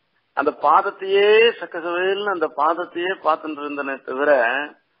 அந்த பாதத்தையே சக்கசவையில் அந்த பாதத்தையே பார்த்துட்டு இருந்தனே தவிர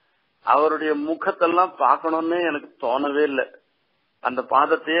அவருடைய முகத்தெல்லாம் பார்க்கணும்னு எனக்கு தோணவே இல்லை. அந்த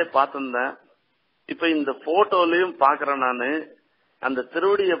பாதத்தையே பார்த்திருந்தேன். இப்ப இந்த போட்டோலயும் பாக்குறேன். நானு அந்த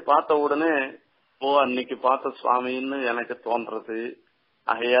திருவடியை பார்த்த உடனே அன்னைக்கு பார்த்த சுவாமின்னு எனக்கு தோன்றது.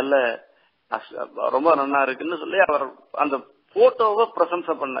 ஆகையால ரொம்ப நல்லா இருக்குன்னு சொல்லி அவர் அந்த போட்டோவை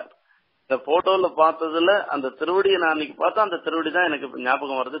பிரசம்சை பண்ணார். இந்த போட்டோல பார்த்ததுல அந்த திருவடியை நான் அன்னைக்கு பார்த்தா அந்த திருவடி தான் எனக்கு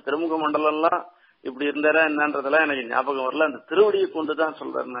ஞாபகம் வருது. திருமுக மண்டலம் எல்லாம் இப்படி இருந்தாரா என்னன்றதெல்லாம் எனக்கு ஞாபகம் வரல. அந்த திருவடியை கொண்டுதான்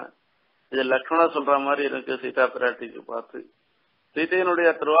சொல்றேன். இது லக்ஷ்மணா சொல்ற மாதிரி எனக்கு சீதா பிராட்டிக்கு பார்த்து சீதையினுடைய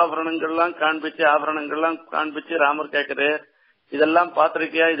திருவாபரணங்கள்லாம் காண்பிச்சு ஆபரணங்கள்லாம் காண்பிச்சு ராமர் கேட்கிறே, இதெல்லாம்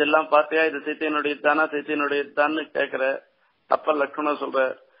பாத்திருக்கியா, இதெல்லாம் பார்த்தியா, இது சீத்தையினுடைய தானா, சீத்தையினுடைய தான்னு கேட்கிற. அப்ப லக்ஷ்மணா சொல்ற,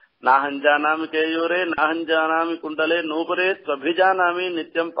 நாஹஞ்சானாமி கேயூரே நாஹஞ்சானாமி குண்டலே நூபரே ஸ்வபிஜானாமி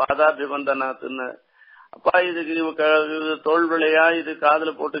நித்தியம் பாதாபிபந்தனாத்துன்னு. அப்பா இதுக்கு தோல் விளையா, இது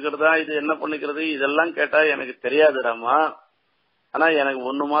காதுல போட்டுக்கிறதா, இது என்ன பண்ணிக்கிறது, இதெல்லாம் கேட்டா எனக்கு தெரியாதுடாமா. ஆனா எனக்கு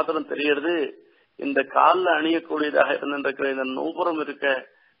ஒண்ணு மாத்திரம் தெரியுது, இந்த காலில் அணியக்கூடியதாக இருந்திருக்கிற இந்த நூபுரம் இருக்க,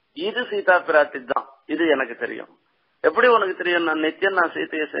 இது சீதா பிராட்டி தான், இது எனக்கு தெரியும். எப்படி உனக்கு தெரியும்? நான் நித்தியம் நான்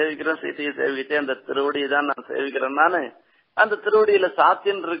சீத்தையை சேவிக்கிறேன், சீத்தையை சேவிக்கிட்டேன், அந்த திருவடியை தான் நான் சேவிக்கிறேன். நானு அந்த திருவடியில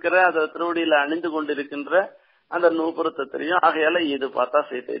சாத்தின்னு இருக்கிற, அந்த திருவடியில அணிந்து கொண்டிருக்கின்ற அந்த நூபுரத்தை தெரியும். ஆகையால இது பார்த்தா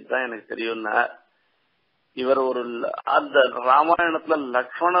சீத்தை தான் எனக்கு தெரியும்னா, இவர் ஒரு அந்த ராமாயணத்துல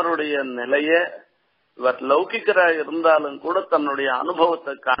லக்ஷ்மணருடைய நிலைய இவர் லௌகிக்கரா இருந்தாலும் கூட தன்னுடைய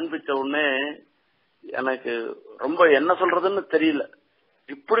அனுபவத்தை காண்பிச்ச உடனே எனக்கு ரொம்ப என்ன சொல்றதுன்னு தெரியல.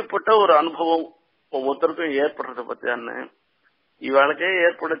 இப்படிப்பட்ட ஒரு அனுபவம் ஒவ்வொருத்தருக்கும் ஏற்படுறத பத்தியான்னு இவளுக்கே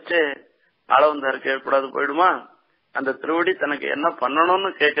ஏற்படுச்சு ஆளவந்தாருக்கு ஏற்படாது போயிடுமா? அந்த திருவடி தனக்கு என்ன பண்ணணும்னு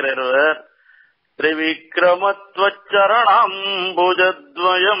கேட்கிறார்.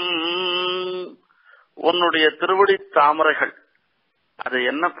 திரிவிக்ரமத்வச்சரணாம்புஜத்வயம், உன்னுடைய திருவடி தாமரைகள் அது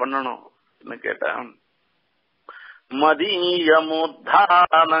என்ன பண்ணணும் கேட்டான்.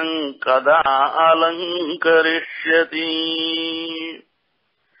 மதீயமுத்தானங் கதா அலங்கரிஷ்யதி,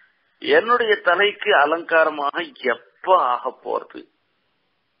 என்னுடைய தலைக்கு அலங்காரமாக எப்ப ஆக போறது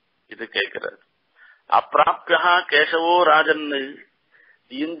இது கேட்கிறார். அப்பிராப்யா கேசவோ ராஜன்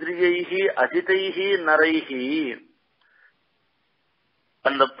இந்திரியைஹி அஜிதைஹி நரைஹி,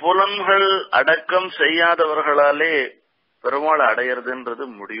 அந்த புலன்கள் அடக்கம் செய்யாதவர்களாலே பெருமாள் அடையிறதுன்றது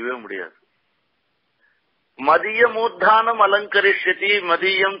முடியவே முடியாது. மதிய மூர்தானம் அலங்கரிஷதி,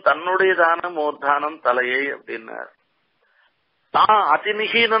 மதியம் தன்னுடையதான மூர்தானம் தலையை அப்படின்னார். நான்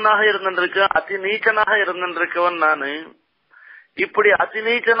அதிநிகீனனாக இருந்திருக்கேன், அதி நீச்சனாக இருந்திருக்கவன் நானு. இப்படி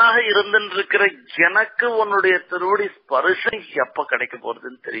அதிநீச்சனாக இருந்திருக்கிற எனக்கு உன்னுடைய திருவடி ஸ்பர்ஷம் எப்ப கிடைக்க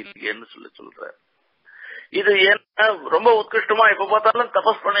போறதுன்னு தெரியலையேன்னு சொல்ற. இது என்ன ரொம்ப உத்கிருஷ்டமா எப்ப பார்த்தாலும்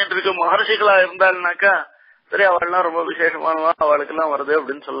தபஸ் பண்ணிட்டு இருக்க மகர்ஷிகளா இருந்தாள்னாக்கா சரி அவள்லாம் ரொம்ப விசேஷமானவா, அவளுக்கு எல்லாம் வருது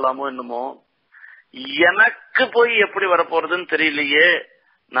அப்படின்னு சொல்லலாமோ என்னமோ. எனக்கு போய் எப்படி வரப்போறதுன்னு தெரியலையே,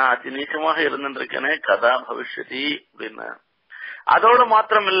 நான் அதிநீச்சமாக இருந்திருக்கேனே கதா பவிஷ்யதி அப்படின்னா. அதோட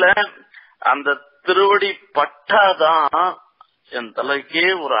மாத்திரம் இல்ல, அந்த திருவடி பட்டாதான் என் தலைக்கே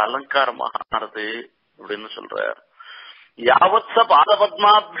ஒரு அலங்காரமாக ஆனது அப்படின்னு சொல்றார். யாவத்ச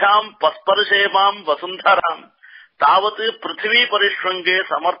பாதபத்மாபியாம் பஸ்பர்ஷேமாம் வசுந்தராம் தாவத்து பிருத்திவி பரிஷ்வங்கே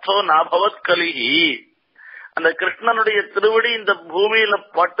சமர்த்தோ நாபவத் கலிஹி. அந்த கிருஷ்ணனுடைய திருவடி இந்த பூமியில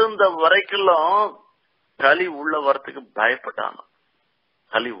பட்டுந்த வரைக்கும் கலி உள்ள வரத்துக்கு பயப்பட்டான.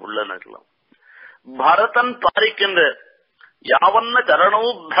 கலி உள்ள நகலாம். பரதன் பாரிக்கின்ற யாவன்ன சரணோ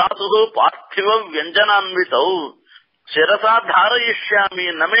பிராது பார்த்திவ வியஞ்சனான்விதௌ சிரசா தாரயிஷ்யாமி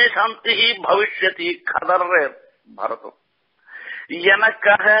நமே சாந்தி பவிஷ்யதி கதர் பரதம்.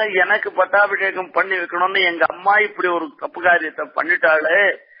 எனக்காக எனக்கு பட்டாபிஷேகம் பண்ணி வைக்கணும்னு எங்க அம்மா இப்படி ஒரு தப்பு காரியத்தை பண்ணிட்டாலே,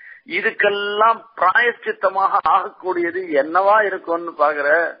 இதுக்கெல்லாம் பிராயச்சித்தமாக ஆகக்கூடியது என்னவா இருக்கும்னு பாக்குற.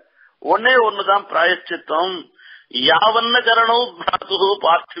 ஒன்னே ஒண்ணுதான் பிராயச்சித்தம். யாவன்ன சரணோ பிராது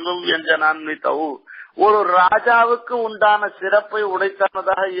பார்த்திவம் வியஞ்சனான்விதௌ, ஒரு ராஜாவுக்கு உண்டான சிறப்பை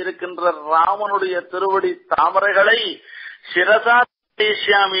உடைத்தானதாக இருக்கின்ற ராமனுடைய திருவடி தாமரைகளை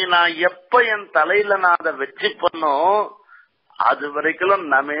சிரசாமி நான் எப்ப என் தலையில நான் அதை வெற்றி பண்ணோம் அது வரைக்கும்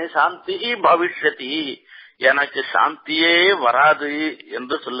நமே சாந்தி பவிஷ்யதி, எனக்கு சாந்தியே வராது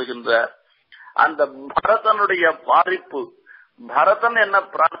என்று சொல்லுகின்றார். அந்த பரதனுடைய பாரிப்பு, பரதன் என்ன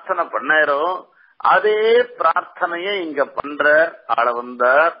பிரார்த்தனை பண்ணாரோ அதே பிரார்த்தனையை இங்க பண்ற ஆள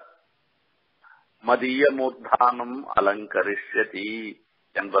வந்தார். மதிய மூர்தானம் அலங்கரிஷ்யதி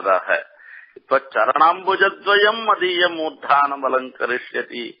என்பதாக. இப்ப சரணாம்புஜத்வயம் மதிய மூர்தானம்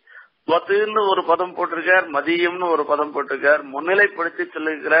அலங்கரிஷ்யதி. துவத்துன்னு ஒரு பதம் போட்டிருக்கார், மதியம்னு ஒரு பதம் போட்டிருக்கார். முன்னிலைப்படுத்தி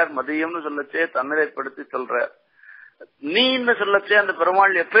சொல்லுகிறார், மதியம்னு சொல்லச்சே தன்னிலைப்படுத்தி சொல்றார். நீன்னு சொல்லச்சே அந்த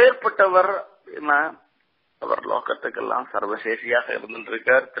பெருமாள் எப்பேற்பட்டவர், அவர் லோகத்துக்கெல்லாம் சர்வசேஷியாக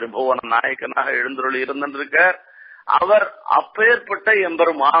இருந்திருக்கார், திரிபுவன நாயகனாக எழுந்தருளி இருந்திருக்கார். அவர் அப்பேற்பட்ட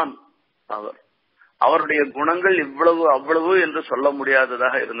எம்பெருமான். அவருடைய குணங்கள் இவ்வளவு அவ்வளவு என்று சொல்ல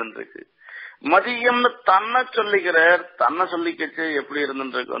முடியாததாக இருந்திருக்கு. மதியம்னு தன்னை சொல்லிக்கிறார். தன்னை சொல்லிக்கச்சு எப்படி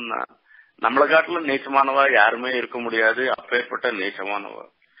இருந்திருக்குன்னா, நம்மளை காட்டுல நீச்சமானவா யாருமே இருக்க முடியாது, அப்பேற்பட்ட நீச்சமானவா.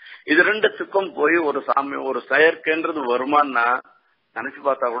 இது ரெண்டுத்துக்கும் போய் ஒரு சாமி ஒரு செயற்கன்றது வருமானா நினைச்சு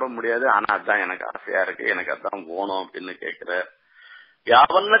பார்த்தா கூட முடியாது. ஆனா அதான் எனக்கு ஆசையா இருக்கு, எனக்கு அதான் போகணும் அப்படின்னு கேட்கிற.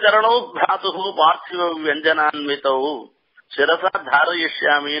 யாவன்ன சரணோ பிராது பார்த்திவ வியஞ்சனான்விதௌ சிரசா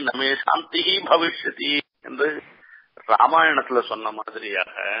தாரயிஷ்யாமி நமே சாந்தி பவிஷ்யதி என்று ராமாயணத்துல சொன்ன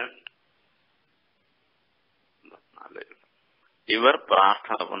மாதிரியாக இவர்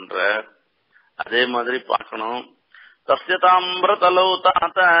பிரார்த்தனை பண்ற. அதே மாதிரி பார்க்கணும். தஸ்யதாம்பிரதலௌ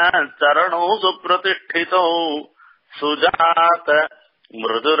தாத சரணோ சுப்ரதிஷ்டிதோ சுஜாத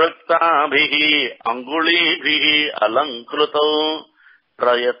மிருதுரக்தாபிஹி அங்குளீபிஹி அலங்கிருதோ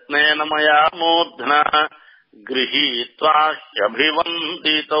பிரயத்னேன மயா மூர்த்னா கிரஹீத்வா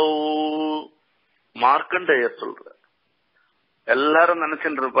அபிவந்திதோ. மார்க்கண்டேயர் சொல்ற. எல்லாரும்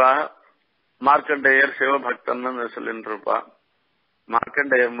நினைச்சுட்டு இருப்பா மார்க்கண்டேயர் சிவபக்தன் சொல்லிட்டு இருப்பா.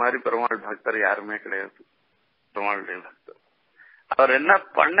 மார்க்கண்டேயர் மாதிரி பெருமாள் பக்தர் யாருமே கிடையாது. பெருமாளுடைய பக்தர் அவர் என்ன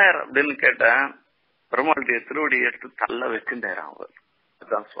பண்ணார் அப்படின்னு கேட்ட, பெருமாளுடைய திருவடியை எடுத்து தள்ள வச்சுட்டார் அவர்.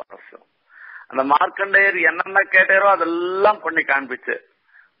 அதுதான் சுவாரஸ்யம். அந்த மார்க்கண்டேயர் என்னென்ன கேட்டாரோ அதெல்லாம் பண்ணி காண்பிச்சு.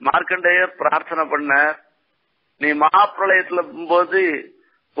 மார்க்கண்டேயர் பிரார்த்தனை பண்ண, நீ மகாபிரளயத்துல போது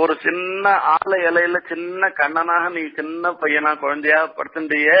ஒரு சின்ன ஆலை இலையில சின்ன கண்ணனாக நீ சின்ன பையனா குழந்தையா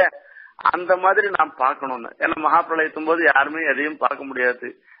படுத்துட்டிய, அந்த மாதிரி நாம் பார்க்கணும்னு. ஏன்னா மகாபிரளயத்தும் போது யாருமே எதையும் பார்க்க முடியாது.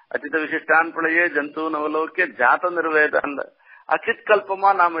 அச்சித விசிஷ்டான் பிள்ளையே ஜந்து நவலோக்கிய ஜாத்த நிர்வேதாந்த அச்சித் கல்பமா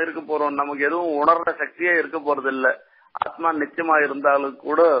நாம இருக்க போறோம். நமக்கு எதுவும் உணர்ற சக்தியே இருக்க போறது இல்ல. ஆத்மா நிச்சயமா இருந்தாலும்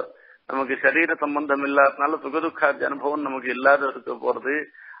கூட நமக்கு சரீர சம்பந்தம் இல்லாதனால சுகதுக்காதி அனுபவம் நமக்கு இல்லாத இருக்க போறது.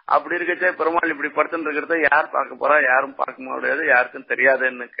 அப்படி இருக்கச்சே பெருமாள் இப்படி படுத்துட்டு இருக்கிறத யார் பார்க்க போறா? யாரும் பார்க்க முடியாது, யாருக்கும்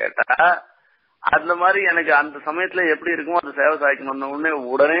தெரியாதுன்னு கேட்டா, அந்த மாதிரி எனக்கு அந்த சமயத்துல எப்படி இருக்குமோ அது சேவை சாய்க்கணும்னு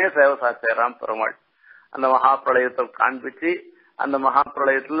உடனே சேவை சாய்ச்சாராம் பெருமாள். அந்த மகாபிரளயத்தை காண்பிச்சு அந்த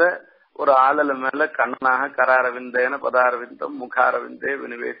மகாபிரளயத்துல ஒரு ஆளல மேல கண்ணனாக கராரவிந்தேன பதாரவிந்தம் முகாரவிந்தே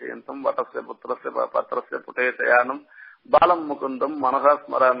வினிவேசயந்தம் வட்டசிய புத்திரசிய பத்திரசிய புட்டேசயானம் பாலம் முகுந்தம் மனசா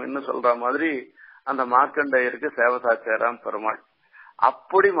ஸ்மராமின்னு சொல்ற மாதிரி அந்த மார்க்கண்டேயருக்கு சேவை சாய்ச்சாராம் பெருமாள்.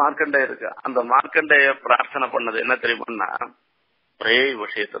 அப்படி மார்க்கண்டேயருக்கு அந்த மார்க்கண்டேய பிரார்த்தனை பண்ணது என்ன தெரியுமா? ஒரே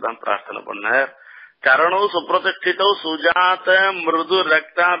விஷயத்தை தான் பிரார்த்தனை பண்ணார். சரணோ சுப்பிரதிஷ்டிதோ சுஜாத மிருது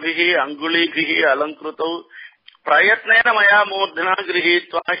ரக்தாபிகி அங்குலிபிகி அலங்கிருத்தோ பிரயத்னேன மயா மூர்தனா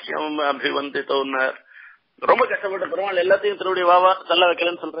கிரகித்வாஹ்யம் அபிவந்தித்தோன்னார். ரொம்ப கஷ்டப்பட்ட பெருமாள் எல்லாத்தையும் திருவடி வாவா தள்ள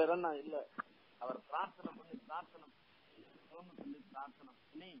வைக்கலன்னு சொல்றாரு. இல்ல, அவர் பிரார்த்தனை பண்ணி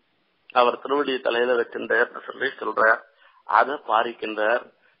அவர் திருவடி தலையில வச்சிருந்தார் சொல்லி சொல்றார். அதை பாரிக்கின்றார்.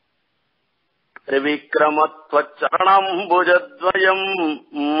 திரிவிக்ரமத்வச்சரணம்புஜத்வயம்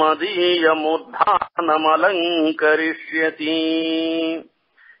மதீயமுத்தானமலங்கரிஷ்யதி.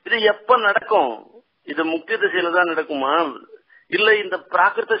 இது எப்ப நடக்கும்? இது முக்கிய திசையில தான் நடக்குமா? இல்ல இந்த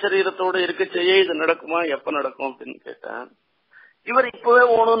பிராகிருத சரீரத்தோட இருக்க செய்ய இது நடக்குமா? எப்ப நடக்கும் அப்படின்னு கேட்டேன். இவர் இப்பவே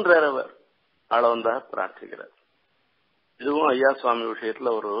ஓணுன்றார். அவர் ஆளவந்தா பிரார்த்திக்கிறார். இதுவும் ஐயா சுவாமி விஷயத்துல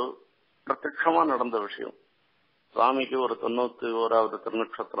ஒரு பிரத்யட்சமா நடந்த விஷயம். சுவாமிக்கு ஒரு 91வது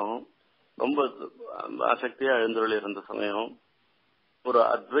திருநட்சத்திரம் ரொம்ப ஆசக்தியா எழுந்தொழி இருந்த சமயம் ஒரு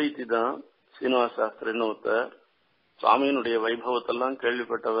அத்வைத்தி தான் சீனிவாச சாஸ்திரின்னு ஒருத்தர் சுவாமியினுடைய வைபவத்தெல்லாம்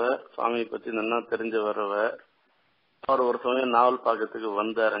கேள்விப்பட்டவர், சுவாமியை பத்தி நல்லா தெரிஞ்சு வரவர். அவர் ஒரு சமயம் நாவல்பாக்கத்துக்கு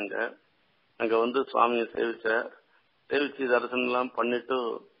வந்தார். அங்க வந்து சுவாமியை சேவிச்சு தரிசனம் எல்லாம் பண்ணிட்டு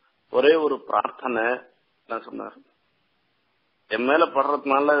ஒரே ஒரு பிரார்த்தனை சொன்னார். என் மேல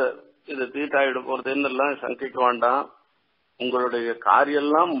படுறதுனால இது தீட்டாயிட போறதுன்னு எல்லாம் சங்கிக்க வேண்டாம். உங்களுடைய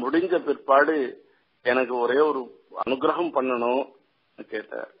காரியெல்லாம் முடிஞ்ச பிற்பாடு எனக்கு ஒரே ஒரு அனுகிரகம் பண்ணணும்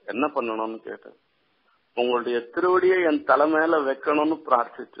கேட்டார். என்ன பண்ணணும்னு கேட்டார். உங்களுடைய திருவடியை என் தலை மேல வைக்கணும்னு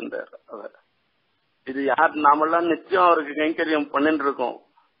பிரார்த்திச்சிருந்தார் அவர். இது யார் நாமெல்லாம் நிச்சயம் அவருக்கு கைங்கரியம் பண்ணிட்டு இருக்கோம்.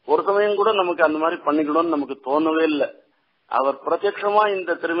 ஒரு சமயம் கூட நமக்கு அந்த மாதிரி பண்ணிக்கணும்னு நமக்கு தோணவே இல்லை. அவர் பிரத்யட்சமா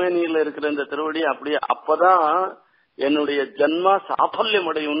இந்த திருமேனியில இருக்கிற இந்த திருவடி அப்படியே அப்பதான் என்னுடைய ஜன்மா சாஃபல்யம்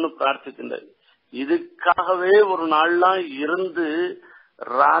அடையும்னு பிரார்த்திச்சிருந்தார். இதுக்காகவே ஒரு நாள்லாம் இருந்து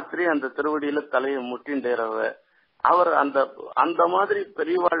ராத்திரி அந்த திருவடியில தலையை முட்டின்றவ அவர். அந்த மாதிரி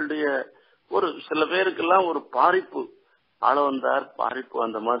பெரியவாளுடைய ஒரு சில பேருக்கெல்லாம் ஒரு பாரிப்பு ஆளவந்தார் பாரிப்பு.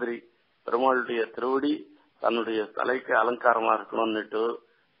 அந்த மாதிரி பெருமாளுடைய திருவடி தன்னுடைய தலைக்கு அலங்காரமா இருக்கணும்னுட்டு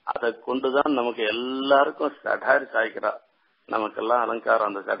அதை கொண்டுதான் நமக்கு எல்லாருக்கும் சடாரி சாய்க்கிறா. நமக்கெல்லாம் அலங்காரம்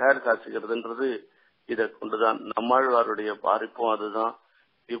அந்த சடாரி சாய்ச்சிக்கிறதுன்றது இதை கொண்டுதான். நம்மாழ்வாருடைய பாரிப்பும் அதுதான்.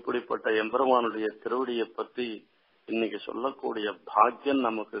 இப்படிப்பட்ட எம்பெருமானுடைய திருவடியை பத்தி இன்னைக்கு சொல்லக்கூடிய பாக்கியம்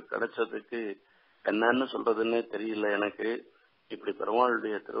நமக்கு கிடைச்சதுக்கு என்னன்னு சொல்றதுன்னே தெரியல எனக்கு. இப்படி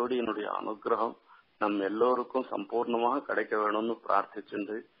பெருமாளுடைய திருவடியினுடைய அனுகிரகம் நம் எல்லோருக்கும் சம்பூர்ணமாக கிடைக்க வேணும்னு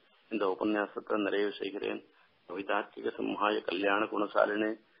பிரார்த்திச்சுண்டு இந்த உபன்யாசத்தை நிறைவு செய்கிறேன். கவிதார்க்கிக சிம்ஹாய கல்யாண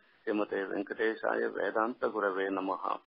குணசாலினே ஸ்ரீமதே வெங்கடேசாய வேதாந்த குரவே நமஹ.